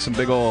low, like some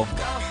big old.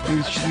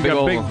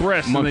 Big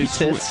breasts, and they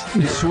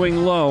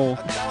swing low,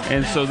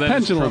 and so then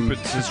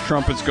his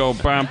trumpets go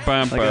bam,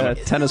 bam, like bam. a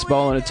tennis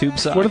ball in a tube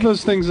sock. What are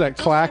those things that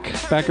clack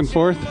back and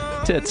forth?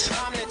 Tits.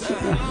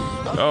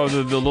 Oh,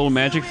 the little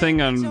magic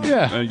thing on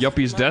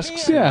yuppies'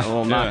 desks? Yeah.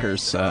 Little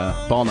knockers,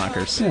 ball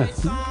knockers. Yeah.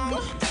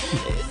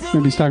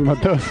 Maybe he's talking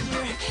about those.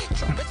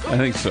 I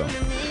think so.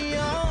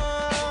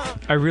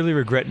 I really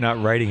regret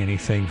not writing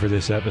anything for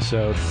this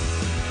episode.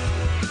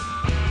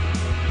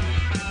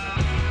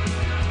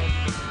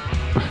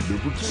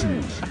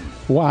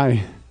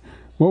 Why?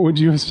 What would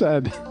you have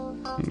said?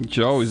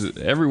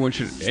 Everyone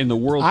should in the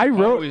world. I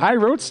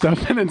wrote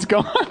stuff and it's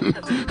gone.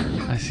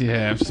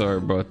 Yeah, I'm sorry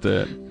about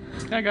that.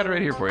 I got it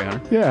right here for you,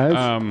 Hunter.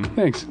 Yeah.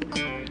 Thanks.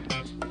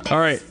 All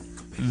right,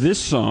 this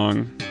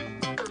song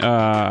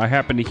I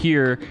happened to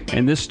hear,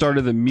 and this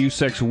started the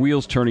Musex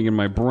wheels turning in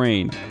my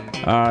brain.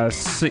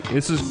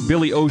 This is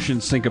Billy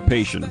Ocean's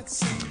Syncopation.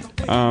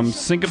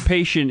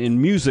 Syncopation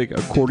in music,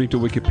 according to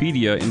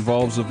Wikipedia,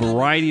 involves a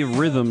variety of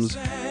rhythms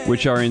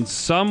which are in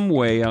some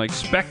way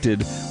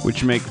unexpected,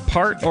 which make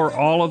part or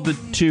all of the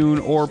tune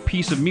or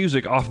piece of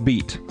music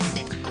offbeat.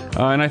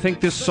 And I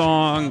think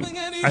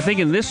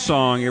in this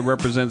song, it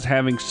represents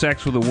having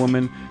sex with a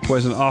woman who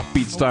has an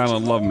offbeat style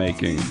of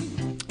lovemaking.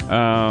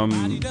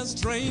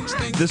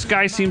 This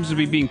guy seems to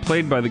be being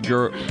played by the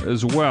girl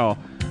as well.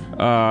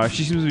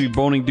 She seems to be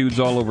boning dudes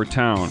all over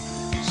town.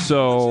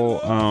 So,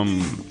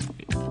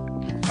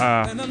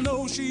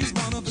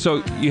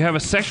 So you have a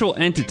sexual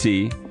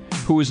entity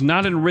who is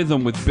not in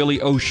rhythm with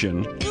Billy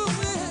Ocean,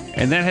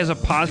 and that has a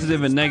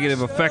positive and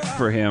negative effect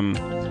for him.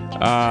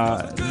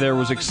 There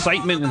was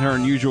excitement in her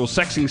unusual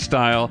sexing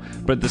style,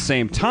 but at the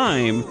same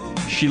time,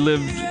 she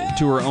lived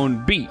to her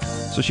own beat.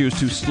 So she was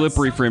too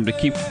slippery for him to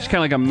keep. She's kind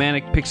of like a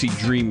manic pixie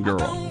dream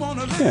girl.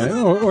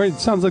 Yeah, or it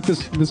sounds like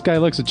this guy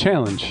likes a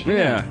challenge.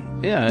 Yeah.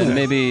 Yeah, and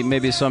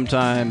maybe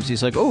sometimes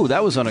he's like, "Oh,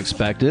 that was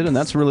unexpected," and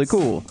that's really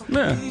cool.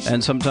 Yeah.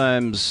 And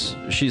sometimes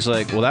she's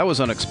like, "Well, that was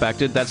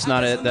unexpected. That's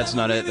not it. That's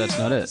not it. That's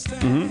not it."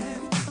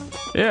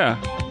 Yeah.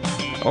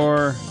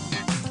 Or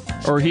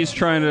he's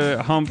trying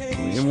to hump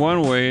in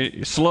one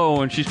way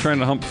slow, and she's trying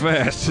to hump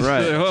fast.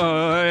 Right. Like,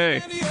 oh,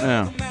 hey.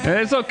 Yeah. And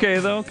it's okay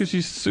though, because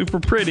she's super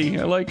pretty.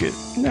 I like it.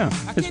 Yeah.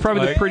 It's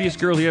probably the prettiest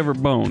girl he ever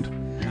boned.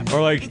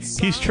 Or like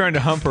he's trying to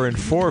hump her in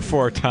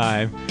 4/4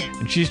 time,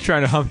 and she's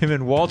trying to hump him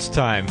in waltz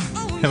time.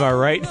 Am I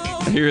right?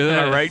 Hear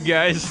that? Am I right,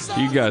 guys?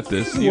 You got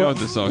this. You know what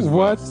this song's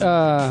about.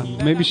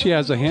 What? Maybe she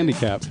has a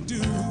handicap.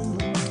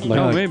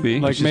 Oh,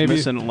 maybe. Like She's maybe.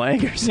 missing a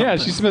leg or something. Yeah,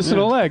 she's missing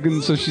a leg,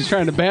 and so she's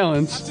trying to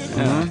balance.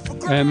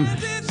 And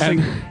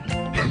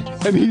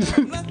he's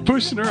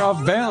pushing her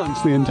off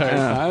balance the entire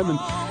time, and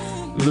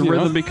The you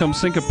rhythm know. becomes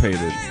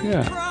syncopated.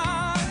 Yeah.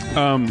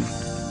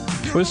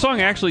 Well, this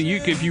song actually,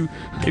 if you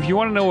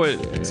want to know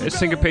what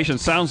syncopation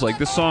sounds like,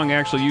 this song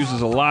actually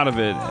uses a lot of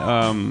it.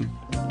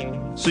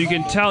 So you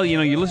can tell,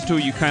 you listen to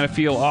it, you kind of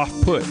feel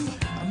off-put.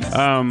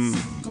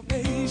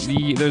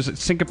 There's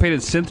syncopated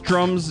synth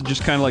drums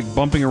just kind of like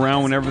bumping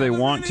around whenever they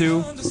want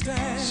to.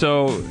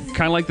 So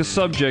kind of like the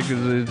subject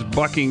is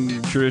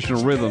bucking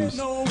traditional rhythms.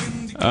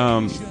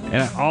 And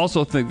I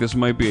also think this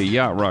might be a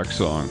yacht rock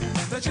song.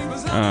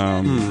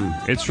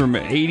 It's from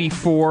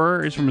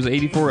 '84. It's from his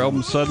 '84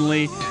 album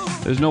Suddenly.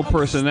 There's no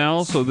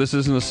personnel, so this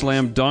isn't a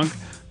slam dunk.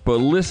 But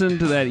listen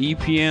to that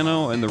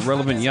E-piano and the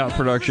relevant yacht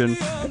production.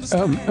 This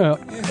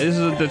is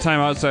at the time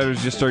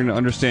outsiders just starting to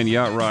understand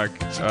yacht rock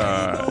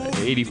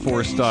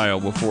 '84 style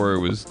before it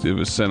was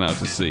sent out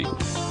to sea.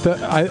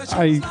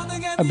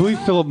 I believe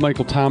Philip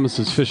Michael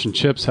Thomas's Fish and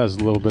Chips has a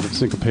little bit of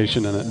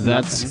syncopation in it.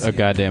 That's a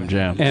goddamn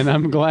jam. And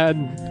I'm glad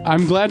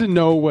to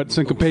know what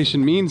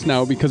syncopation means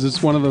now, because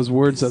it's one of those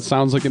words that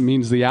sounds like it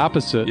means the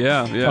opposite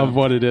of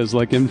what it is,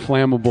 like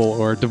inflammable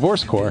or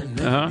divorcecore.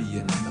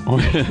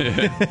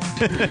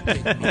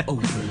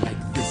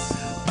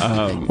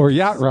 Or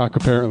yacht rock,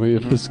 apparently,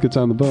 if this gets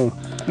on the boat.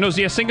 No,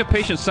 see,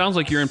 syncopation sounds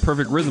like you're in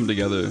perfect rhythm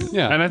together.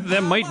 Yeah. And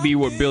that might be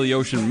what Billy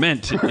Ocean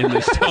meant in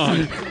this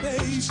song.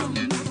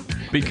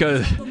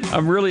 Because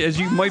I'm really, as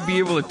you might be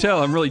able to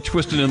tell, I'm really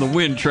twisting in the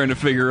wind trying to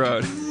figure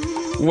out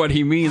what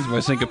he means by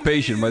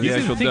syncopation, by the You've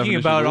actual been thinking definition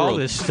about of the all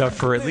word. this stuff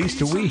for at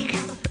least a week.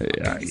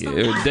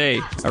 A day.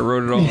 I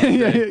wrote it all.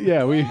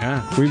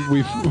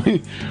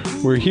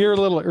 We're here a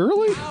little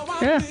early.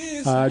 Yeah.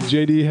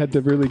 JD had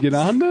to really get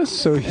on this,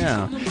 so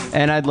Yeah.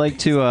 And I'd like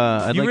to.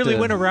 You really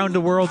went around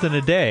the world in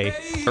a day.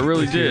 I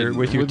really did.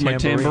 with your my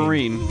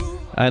tambourine.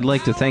 I'd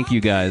like to thank you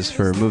guys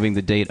for moving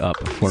the date up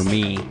for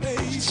me,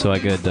 so I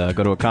could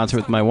go to a concert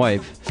with my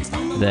wife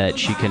that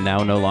she can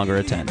now no longer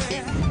attend.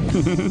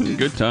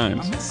 Good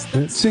times.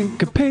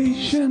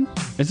 syncopation.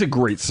 It's a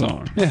great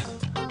song. Yeah.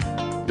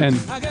 And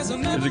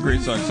It's a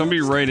great song. Somebody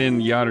write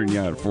in yacht or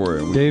yacht for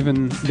it. Dave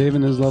and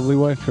his lovely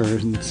wife are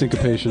in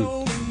syncopation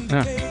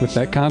with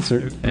that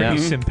concert. Yeah.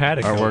 Pretty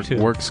sympathetic. Our too.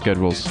 work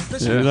schedules.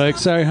 You're like,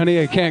 sorry, honey,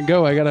 I can't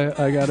go. I got a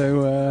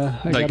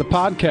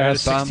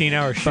podcast.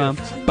 16-hour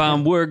shift.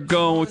 We're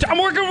going. I'm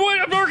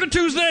working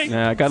Tuesday.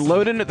 Yeah, I got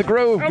loaded at the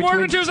Grove I'm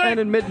working between Tuesday. 10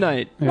 and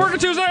midnight. Working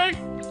Tuesday.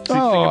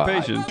 Oh,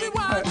 Syncopation. It's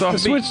I offbeat.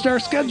 switched our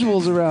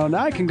schedules around.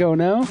 I can go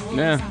now.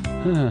 Yeah.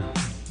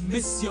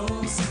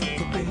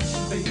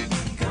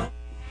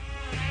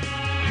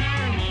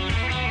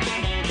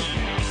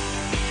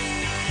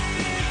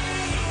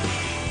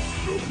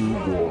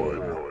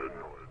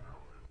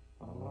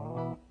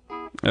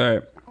 All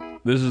right.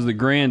 This is the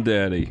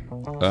granddaddy.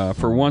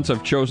 For once,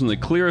 I've chosen the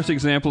clearest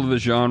example of the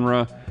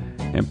genre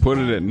and put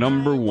it at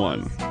number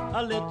 1.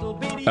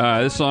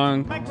 This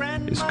song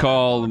is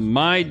called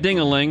My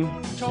Ding-a-Ling,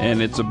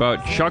 and it's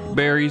about Chuck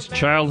Berry's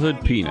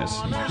childhood penis.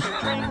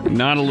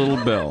 Not a little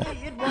bell.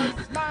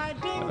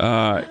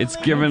 It's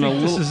given a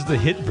This little... is the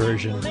hit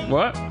version.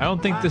 What? I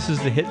don't think this is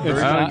the hit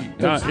version.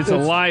 It's a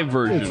live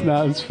version. It's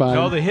not. It's fine.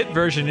 No, the hit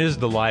version is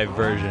the live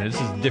version. This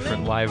is a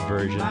different live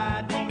version.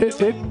 It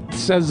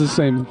says the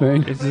same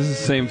thing. It's the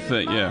same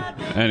thing, yeah.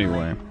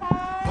 Anyway.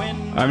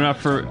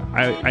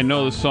 I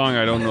know the song,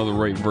 I don't know the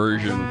right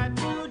version.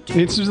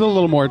 It's just a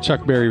little more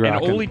Chuck Berry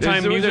rock. And oldie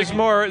time music...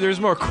 There's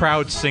more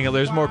crowd singing.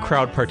 There's more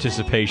crowd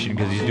participation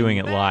because he's doing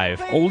it live.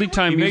 Oldie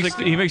time music...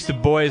 He makes the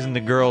boys and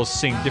the girls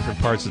sing different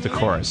parts of the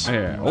chorus.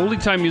 Yeah,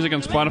 oldie time music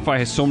on Spotify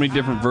has so many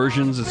different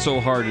versions. It's so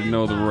hard to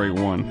know the right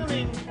one,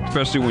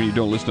 especially when you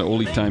don't listen to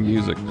oldie time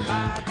music. You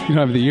don't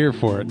have the ear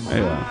for it.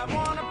 Yeah.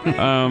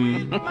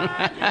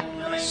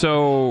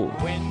 So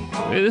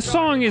this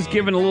song is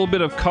given a little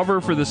bit of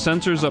cover for the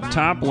censors up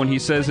top when he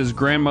says his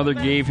grandmother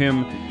gave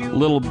him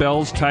little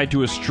bells tied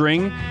to a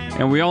string,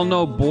 and we all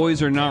know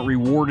boys are not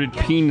rewarded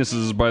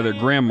penises by their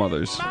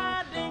grandmothers.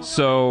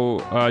 So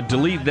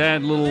delete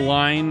that little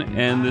line,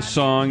 and this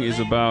song is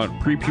about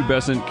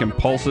prepubescent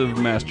compulsive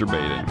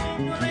masturbating.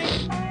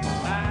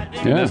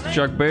 And that's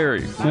Chuck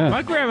Berry. Yeah.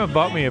 My grandma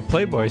bought me a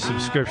Playboy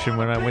subscription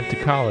when I went to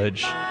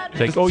college. It's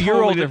like, It's oh,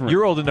 totally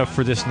you're old enough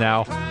for this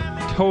now.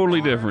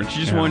 Totally different. She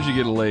just wanted you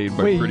to get laid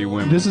by Wait, pretty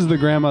women. this is the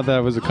grandma that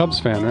was a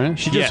Cubs fan, right?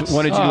 She just Yes.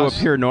 wanted you to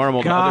appear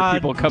normal to other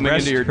people coming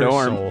rest into your her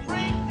dorm. soul.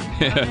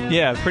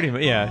 Yeah, pretty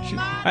much. Yeah,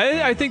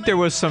 I think there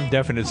was some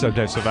definite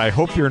subtext of "I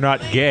hope you're not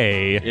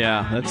gay."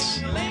 Yeah,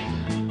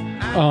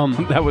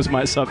 that was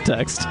my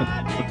subtext.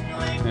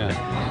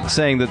 Yeah.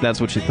 Saying that's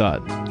what she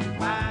thought.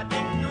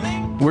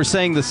 We're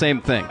saying the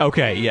same thing.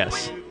 Okay.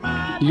 Yes.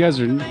 You guys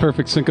are in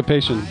perfect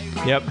syncopation.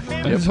 Yep.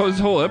 This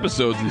whole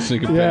episode's in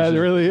syncopation. Yeah, it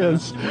really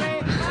is.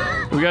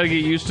 We got to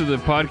get used to the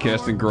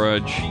podcasting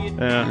grudge.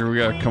 Or we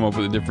got to come up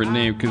with a different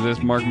name because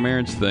that's Mark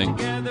Maron's thing.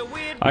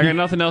 I got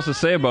nothing else to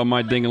say about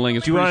my ding-a-ling.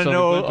 It's Do you want to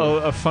know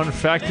a fun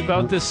fact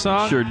about this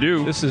song? Sure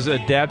do. This is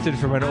adapted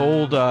from an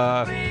old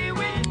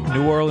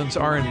New Orleans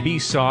R&B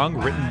song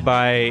written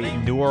by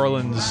New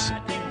Orleans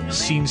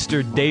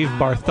scenester Dave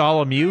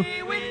Bartholomew.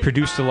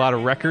 Produced a lot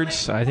of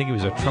records. I think he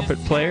was a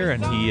trumpet player,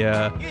 and he.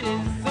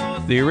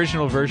 The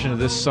original version of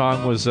this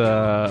song was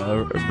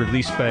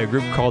released by a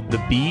group called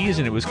The Bees,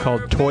 and it was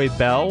called Toy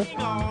Bell.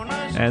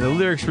 And the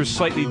lyrics were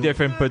slightly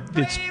different, but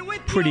it's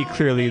pretty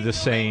clearly the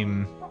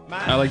same.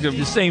 I like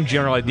The same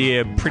general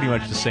idea, pretty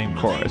much the same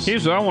chorus.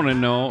 Here's what I want to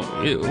know.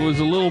 It was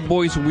a little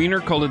boy's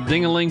wiener called a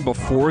ding-a-ling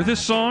before this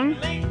song?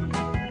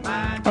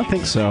 I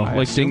think so.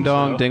 Like ding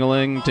dong,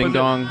 ding-a-ling, ding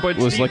dong but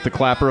was Steve- like the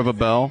clapper of a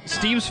bell.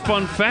 Steve's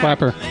fun fact.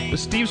 Clapper.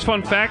 Steve's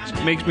fun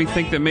fact makes me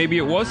think that maybe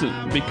it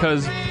wasn't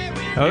because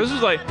Oh, this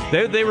was like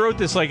they wrote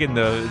this like in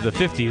the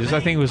 50s. I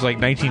think it was like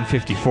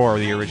 1954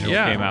 the original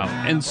came out.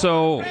 And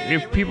so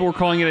if people were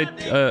calling it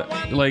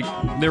like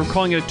they were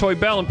calling it a toy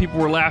bell and people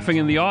were laughing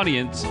in the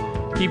audience,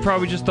 he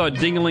probably just thought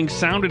ding-a-ling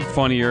sounded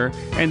funnier,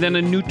 and then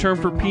a new term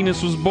for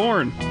penis was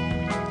born.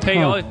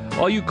 Hey,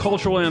 all you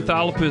cultural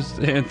anthropologists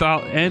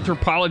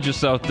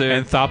out there,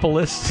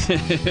 Anthropolist.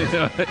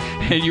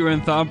 and you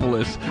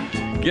anthropologists,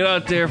 get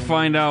out there,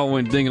 find out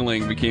when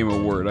ding-a-ling became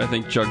a word. I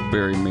think Chuck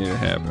Berry made it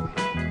happen.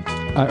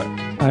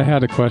 I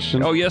had a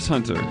question. Oh, yes,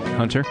 Hunter.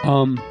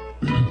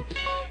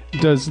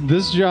 Does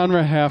this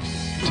genre have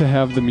to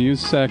have the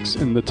Musex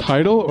in the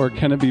title, or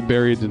can it be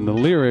buried in the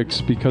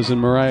lyrics? Because in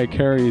Mariah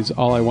Carey's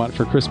All I Want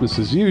for Christmas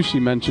Is You, she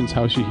mentions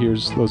how she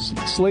hears those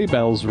sleigh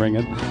bells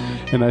ringing,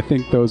 and I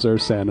think those are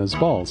Santa's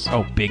balls.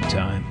 Oh, big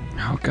time.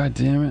 Oh, God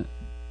damn it.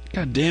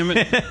 God damn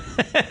it.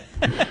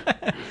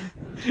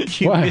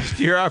 You Why? missed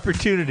your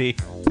opportunity.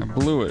 I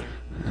blew it.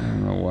 I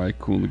don't know why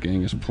Kool and the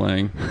Gang is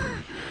playing.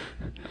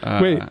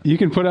 Wait, you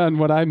can put on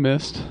what I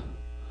missed,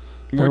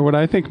 or what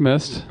I think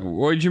missed.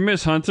 What did you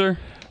miss, Hunter?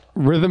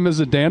 Rhythm is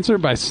a Dancer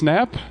by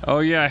Snap. Oh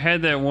yeah, I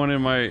had that one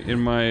in my.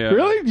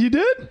 Really? You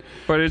did?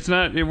 But it's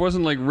not. It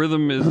wasn't like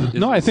Rhythm is.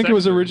 No, I think it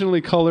was sex-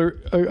 originally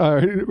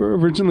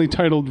originally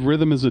titled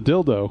 "Rhythm is a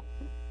Dildo."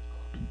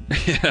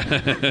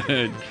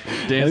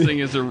 Dancing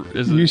is a.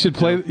 You should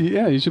play.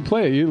 Yeah, you should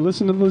play it. You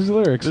listen to those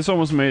lyrics. This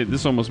almost made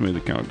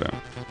the countdown.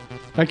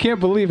 I can't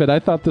believe it. I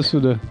thought this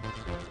would have.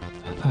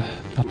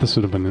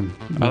 Been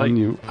in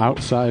you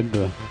outside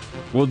the.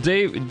 Well,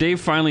 Dave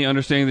finally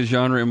understanding the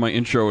genre in my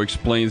intro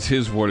explains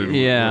what did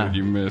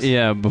you miss?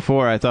 Yeah,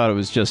 before I thought it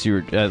was just you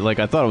were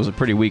I thought it was a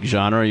pretty weak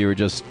genre. You were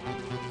just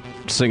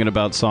singing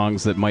about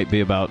songs that might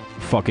be about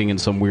fucking in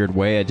some weird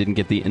way. I didn't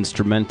get the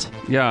instrument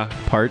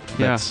part.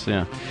 Yeah.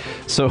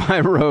 So I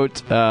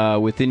wrote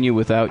Within You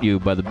Without You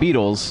by the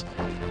Beatles,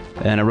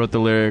 and I wrote the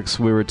lyrics.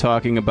 We were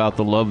talking about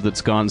the love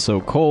that's gone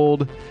so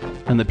cold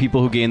and the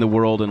people who gain the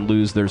world and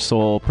lose their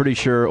soul. Pretty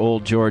sure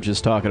old George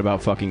is talking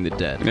about fucking the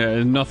dead. Yeah, it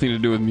has nothing to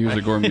do with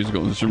music or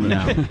musical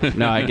instrument.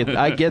 No,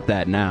 I get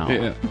that now.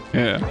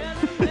 Yeah.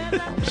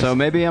 So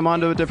maybe I'm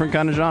onto a different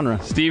kind of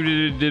genre. Steve,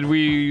 did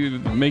we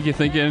make you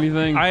think of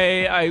anything?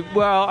 I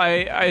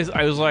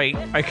was like,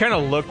 I kind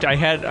of looked. I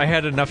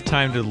had enough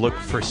time to look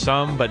for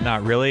some, but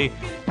not really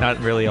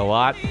a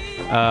lot.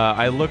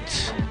 I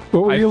looked.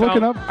 What were you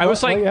looking up? I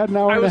was like, you had an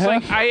hour and a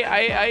half?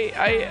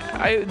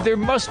 I there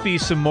must be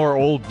some more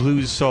old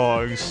blues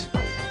songs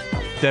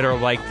that are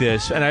like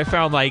this, and I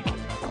found like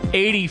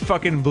 80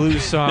 fucking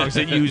blues songs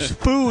that use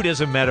food as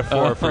a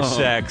metaphor for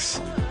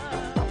sex,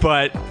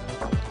 but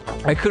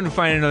I couldn't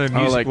find another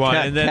music one.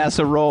 And then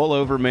Casserole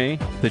Over Me,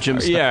 the Jim.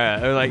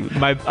 Yeah, or like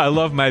I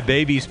love my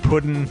baby's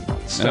pudding.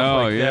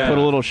 Stuff like that. Put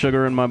a little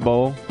sugar in my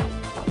bowl.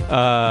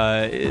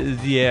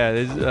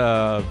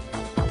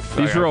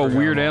 These are all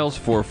Weird Al's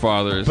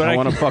forefathers. But I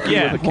want to fuck you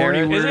with a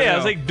carrot.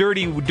 It's like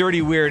dirty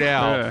Weird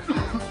Al.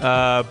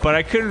 Yeah. But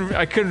I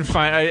couldn't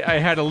find. I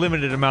had a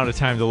limited amount of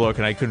time to look,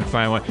 and I couldn't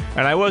find one.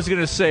 And I was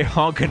gonna say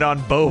 "Honkin'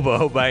 on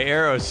Bobo" by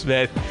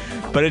Aerosmith,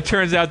 But it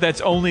turns out that's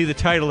only the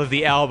title of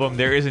the album.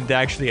 There isn't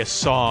actually a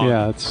song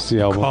Yeah, it's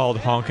the album. called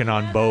 "Honkin'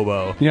 on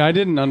Bobo." Yeah, I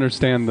didn't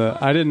understand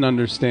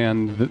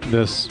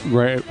this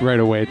right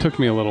away. It took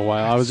me a little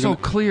while. I was So gonna,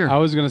 clear. I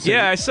was gonna say.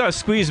 Yeah, I saw a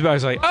squeeze, but I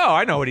was like, "Oh,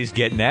 I know what he's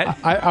getting at."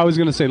 I was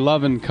gonna say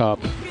lovin' cup,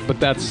 but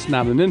that's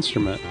not an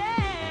instrument.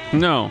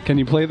 No. Can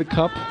you play the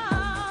cup?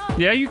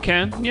 Yeah, you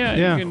can. Yeah.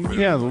 Yeah, You can,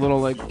 yeah, the little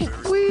like.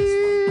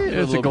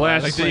 It's a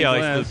glass. Like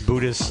glass. the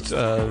Buddhist.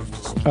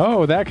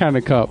 Oh, that kind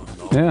of cup.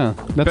 Yeah,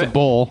 that's a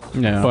bowl.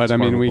 Yeah, but it's I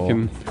mean, part of a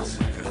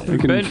we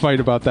can Ben- fight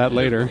about that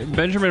later.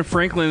 Benjamin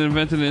Franklin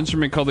invented an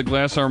instrument called the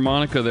glass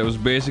harmonica that was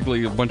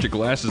basically a bunch of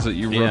glasses that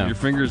you rubbed Yeah. your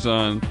fingers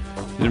on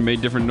and it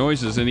made different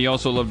noises, and he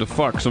also loved to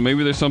fuck, so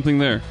maybe there's something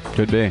there.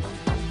 Could be.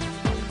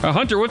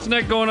 Hunter, what's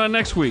going on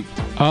next week?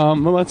 Well,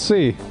 let's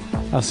see.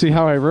 I'll see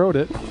how I wrote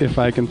it if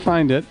I can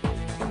find it.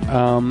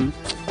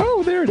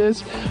 Oh, there it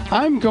is.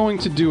 I'm going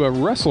to do a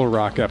Wrestle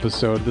Rock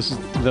episode. This is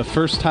the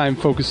first time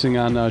focusing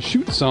on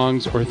shoot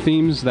songs or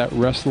themes that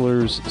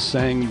wrestlers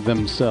sang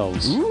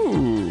themselves.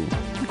 Ooh.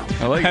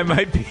 I like I it.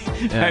 might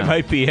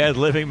be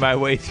ad-libbing my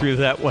way through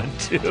that one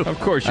too. Of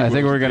course you I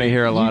think would. we're going to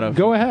hear a lot of.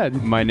 Go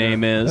ahead. My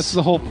name That's is.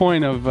 the whole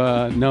point of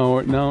no,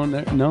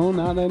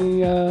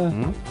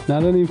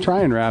 not any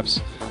trying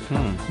raps.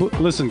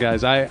 Listen,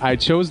 guys, I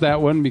chose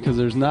that one because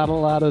there's not a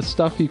lot of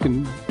stuff you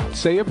can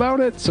say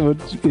about it, so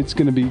it's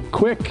going to be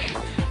quick,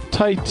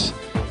 tight,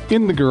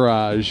 in the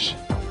garage.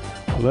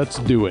 Let's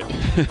do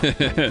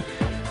it.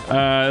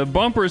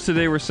 Bumpers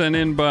today were sent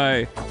in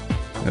by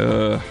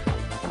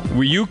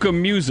Wieuka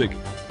Music.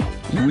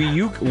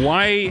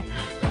 Wieuca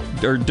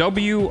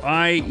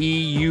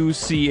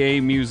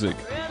Music.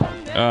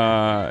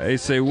 They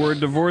say we're a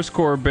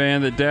divorcecore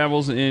band that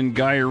dabbles in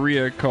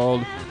diarrhea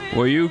called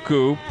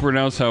Wayuku,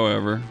 pronounced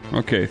however.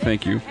 Okay,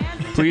 thank you.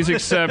 Please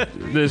accept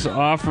this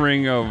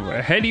offering of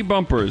heady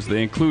bumpers.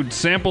 They include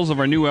samples of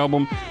our new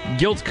album,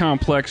 Guilt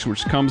Complex,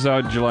 which comes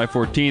out July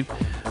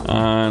 14th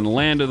on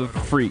Land of the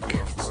Freak.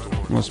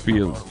 Must be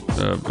a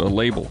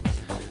label.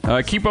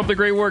 Keep up the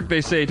great work,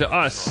 they say to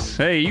us.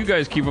 Hey, you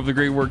guys keep up the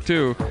great work,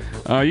 too.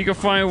 You can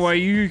find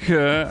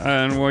Wieuka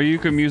on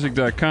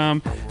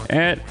WieukaMusic.com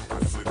at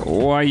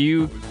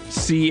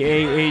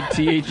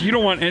YUCAATH. You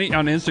don't want any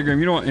on Instagram.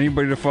 You don't want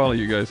anybody to follow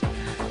you guys.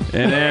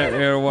 And at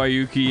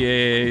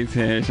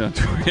YUCAATH on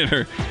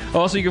Twitter.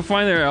 Also, you can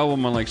find their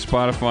album on like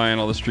Spotify and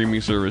all the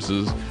streaming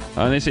services.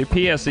 And they say,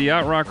 P.S. The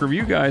Yacht Rock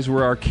Review guys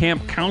were our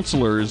camp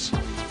counselors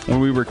when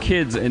we were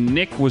kids, and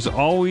Nick was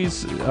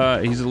always,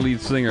 he's the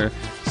lead singer,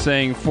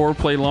 saying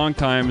 "Foreplay Long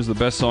Time" is the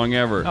best song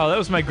ever. Oh, that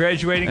was my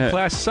graduating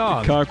class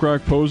song. Cock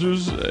Rock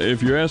Posers,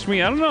 if you ask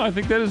me. I don't know. I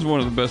think that is one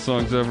of the best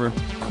songs ever.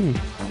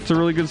 It's a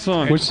really good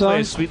song. Which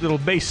Play a song? sweet little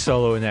bass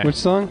solo in that. Which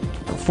song?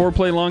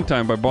 Foreplay Long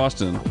Time by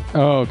Boston.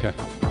 Oh, okay.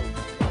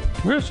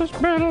 It's just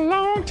been a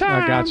long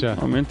time. I gotcha.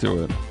 I'm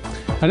into it.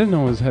 I didn't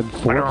know it had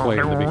foreplay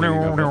at the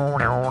beginning of it.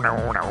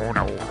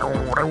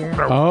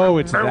 Oh,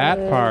 it's that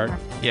part.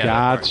 Yeah,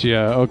 that Gotcha.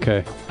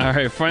 Okay. All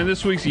right, find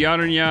this week's Yacht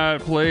and Yacht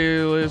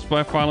playlist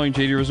by following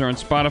JD Rizzo on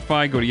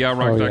Spotify. Go to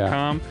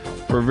yachtrock.com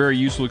for a very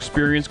useful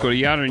experience. Go to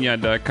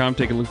yachterandyacht.com.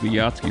 Take a look at the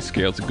Yachtsky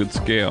scale. It's a good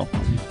scale.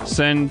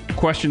 Send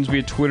questions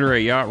via Twitter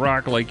at Yacht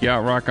Rock, like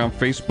Yacht Rock on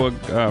Facebook.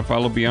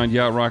 Follow Beyond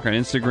Yacht Rock on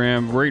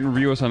Instagram. Rate and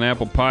review us on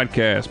Apple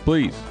Podcasts.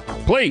 Please.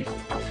 Please.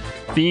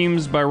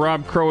 Themes by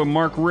Rob Crow and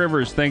Mark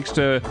Rivers. Thanks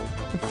to...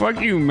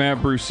 Fuck you, Matt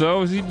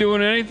Brousseau. Is he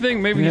doing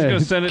anything? Maybe he's Yeah, going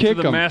to send it to kick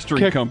the him.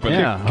 mastering Kick- company.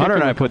 Yeah, Hunter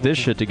and I put this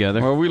shit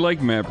together. Well, we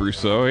like Matt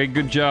Brousseau. Hey,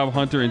 good job,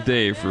 Hunter and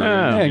Dave. For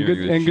Yeah, And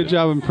doing good shit.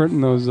 job in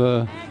printing those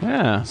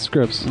Yeah.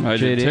 scripts. I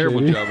did a JD. terrible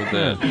job at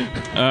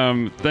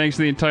that. Thanks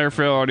to the entire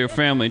Feral Audio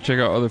family. Check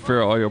out other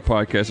Feral Audio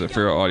podcasts at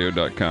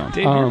feralaudio.com.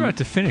 Dave, you're about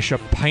to finish a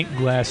pint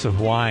glass of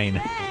wine.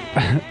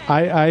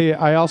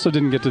 I also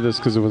didn't get to this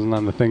because it wasn't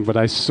on the thing, but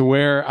I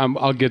swear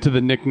I'll get to the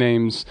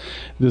nicknames.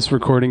 This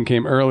recording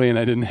came early and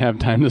I didn't have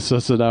time to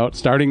suss it out.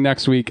 Starting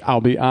next week,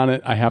 I'll be on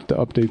it. I have to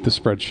update the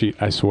spreadsheet,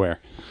 I swear.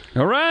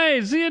 All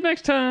right. See you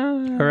next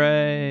time.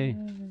 Hooray.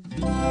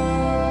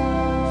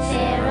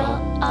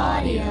 Feral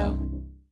Audio.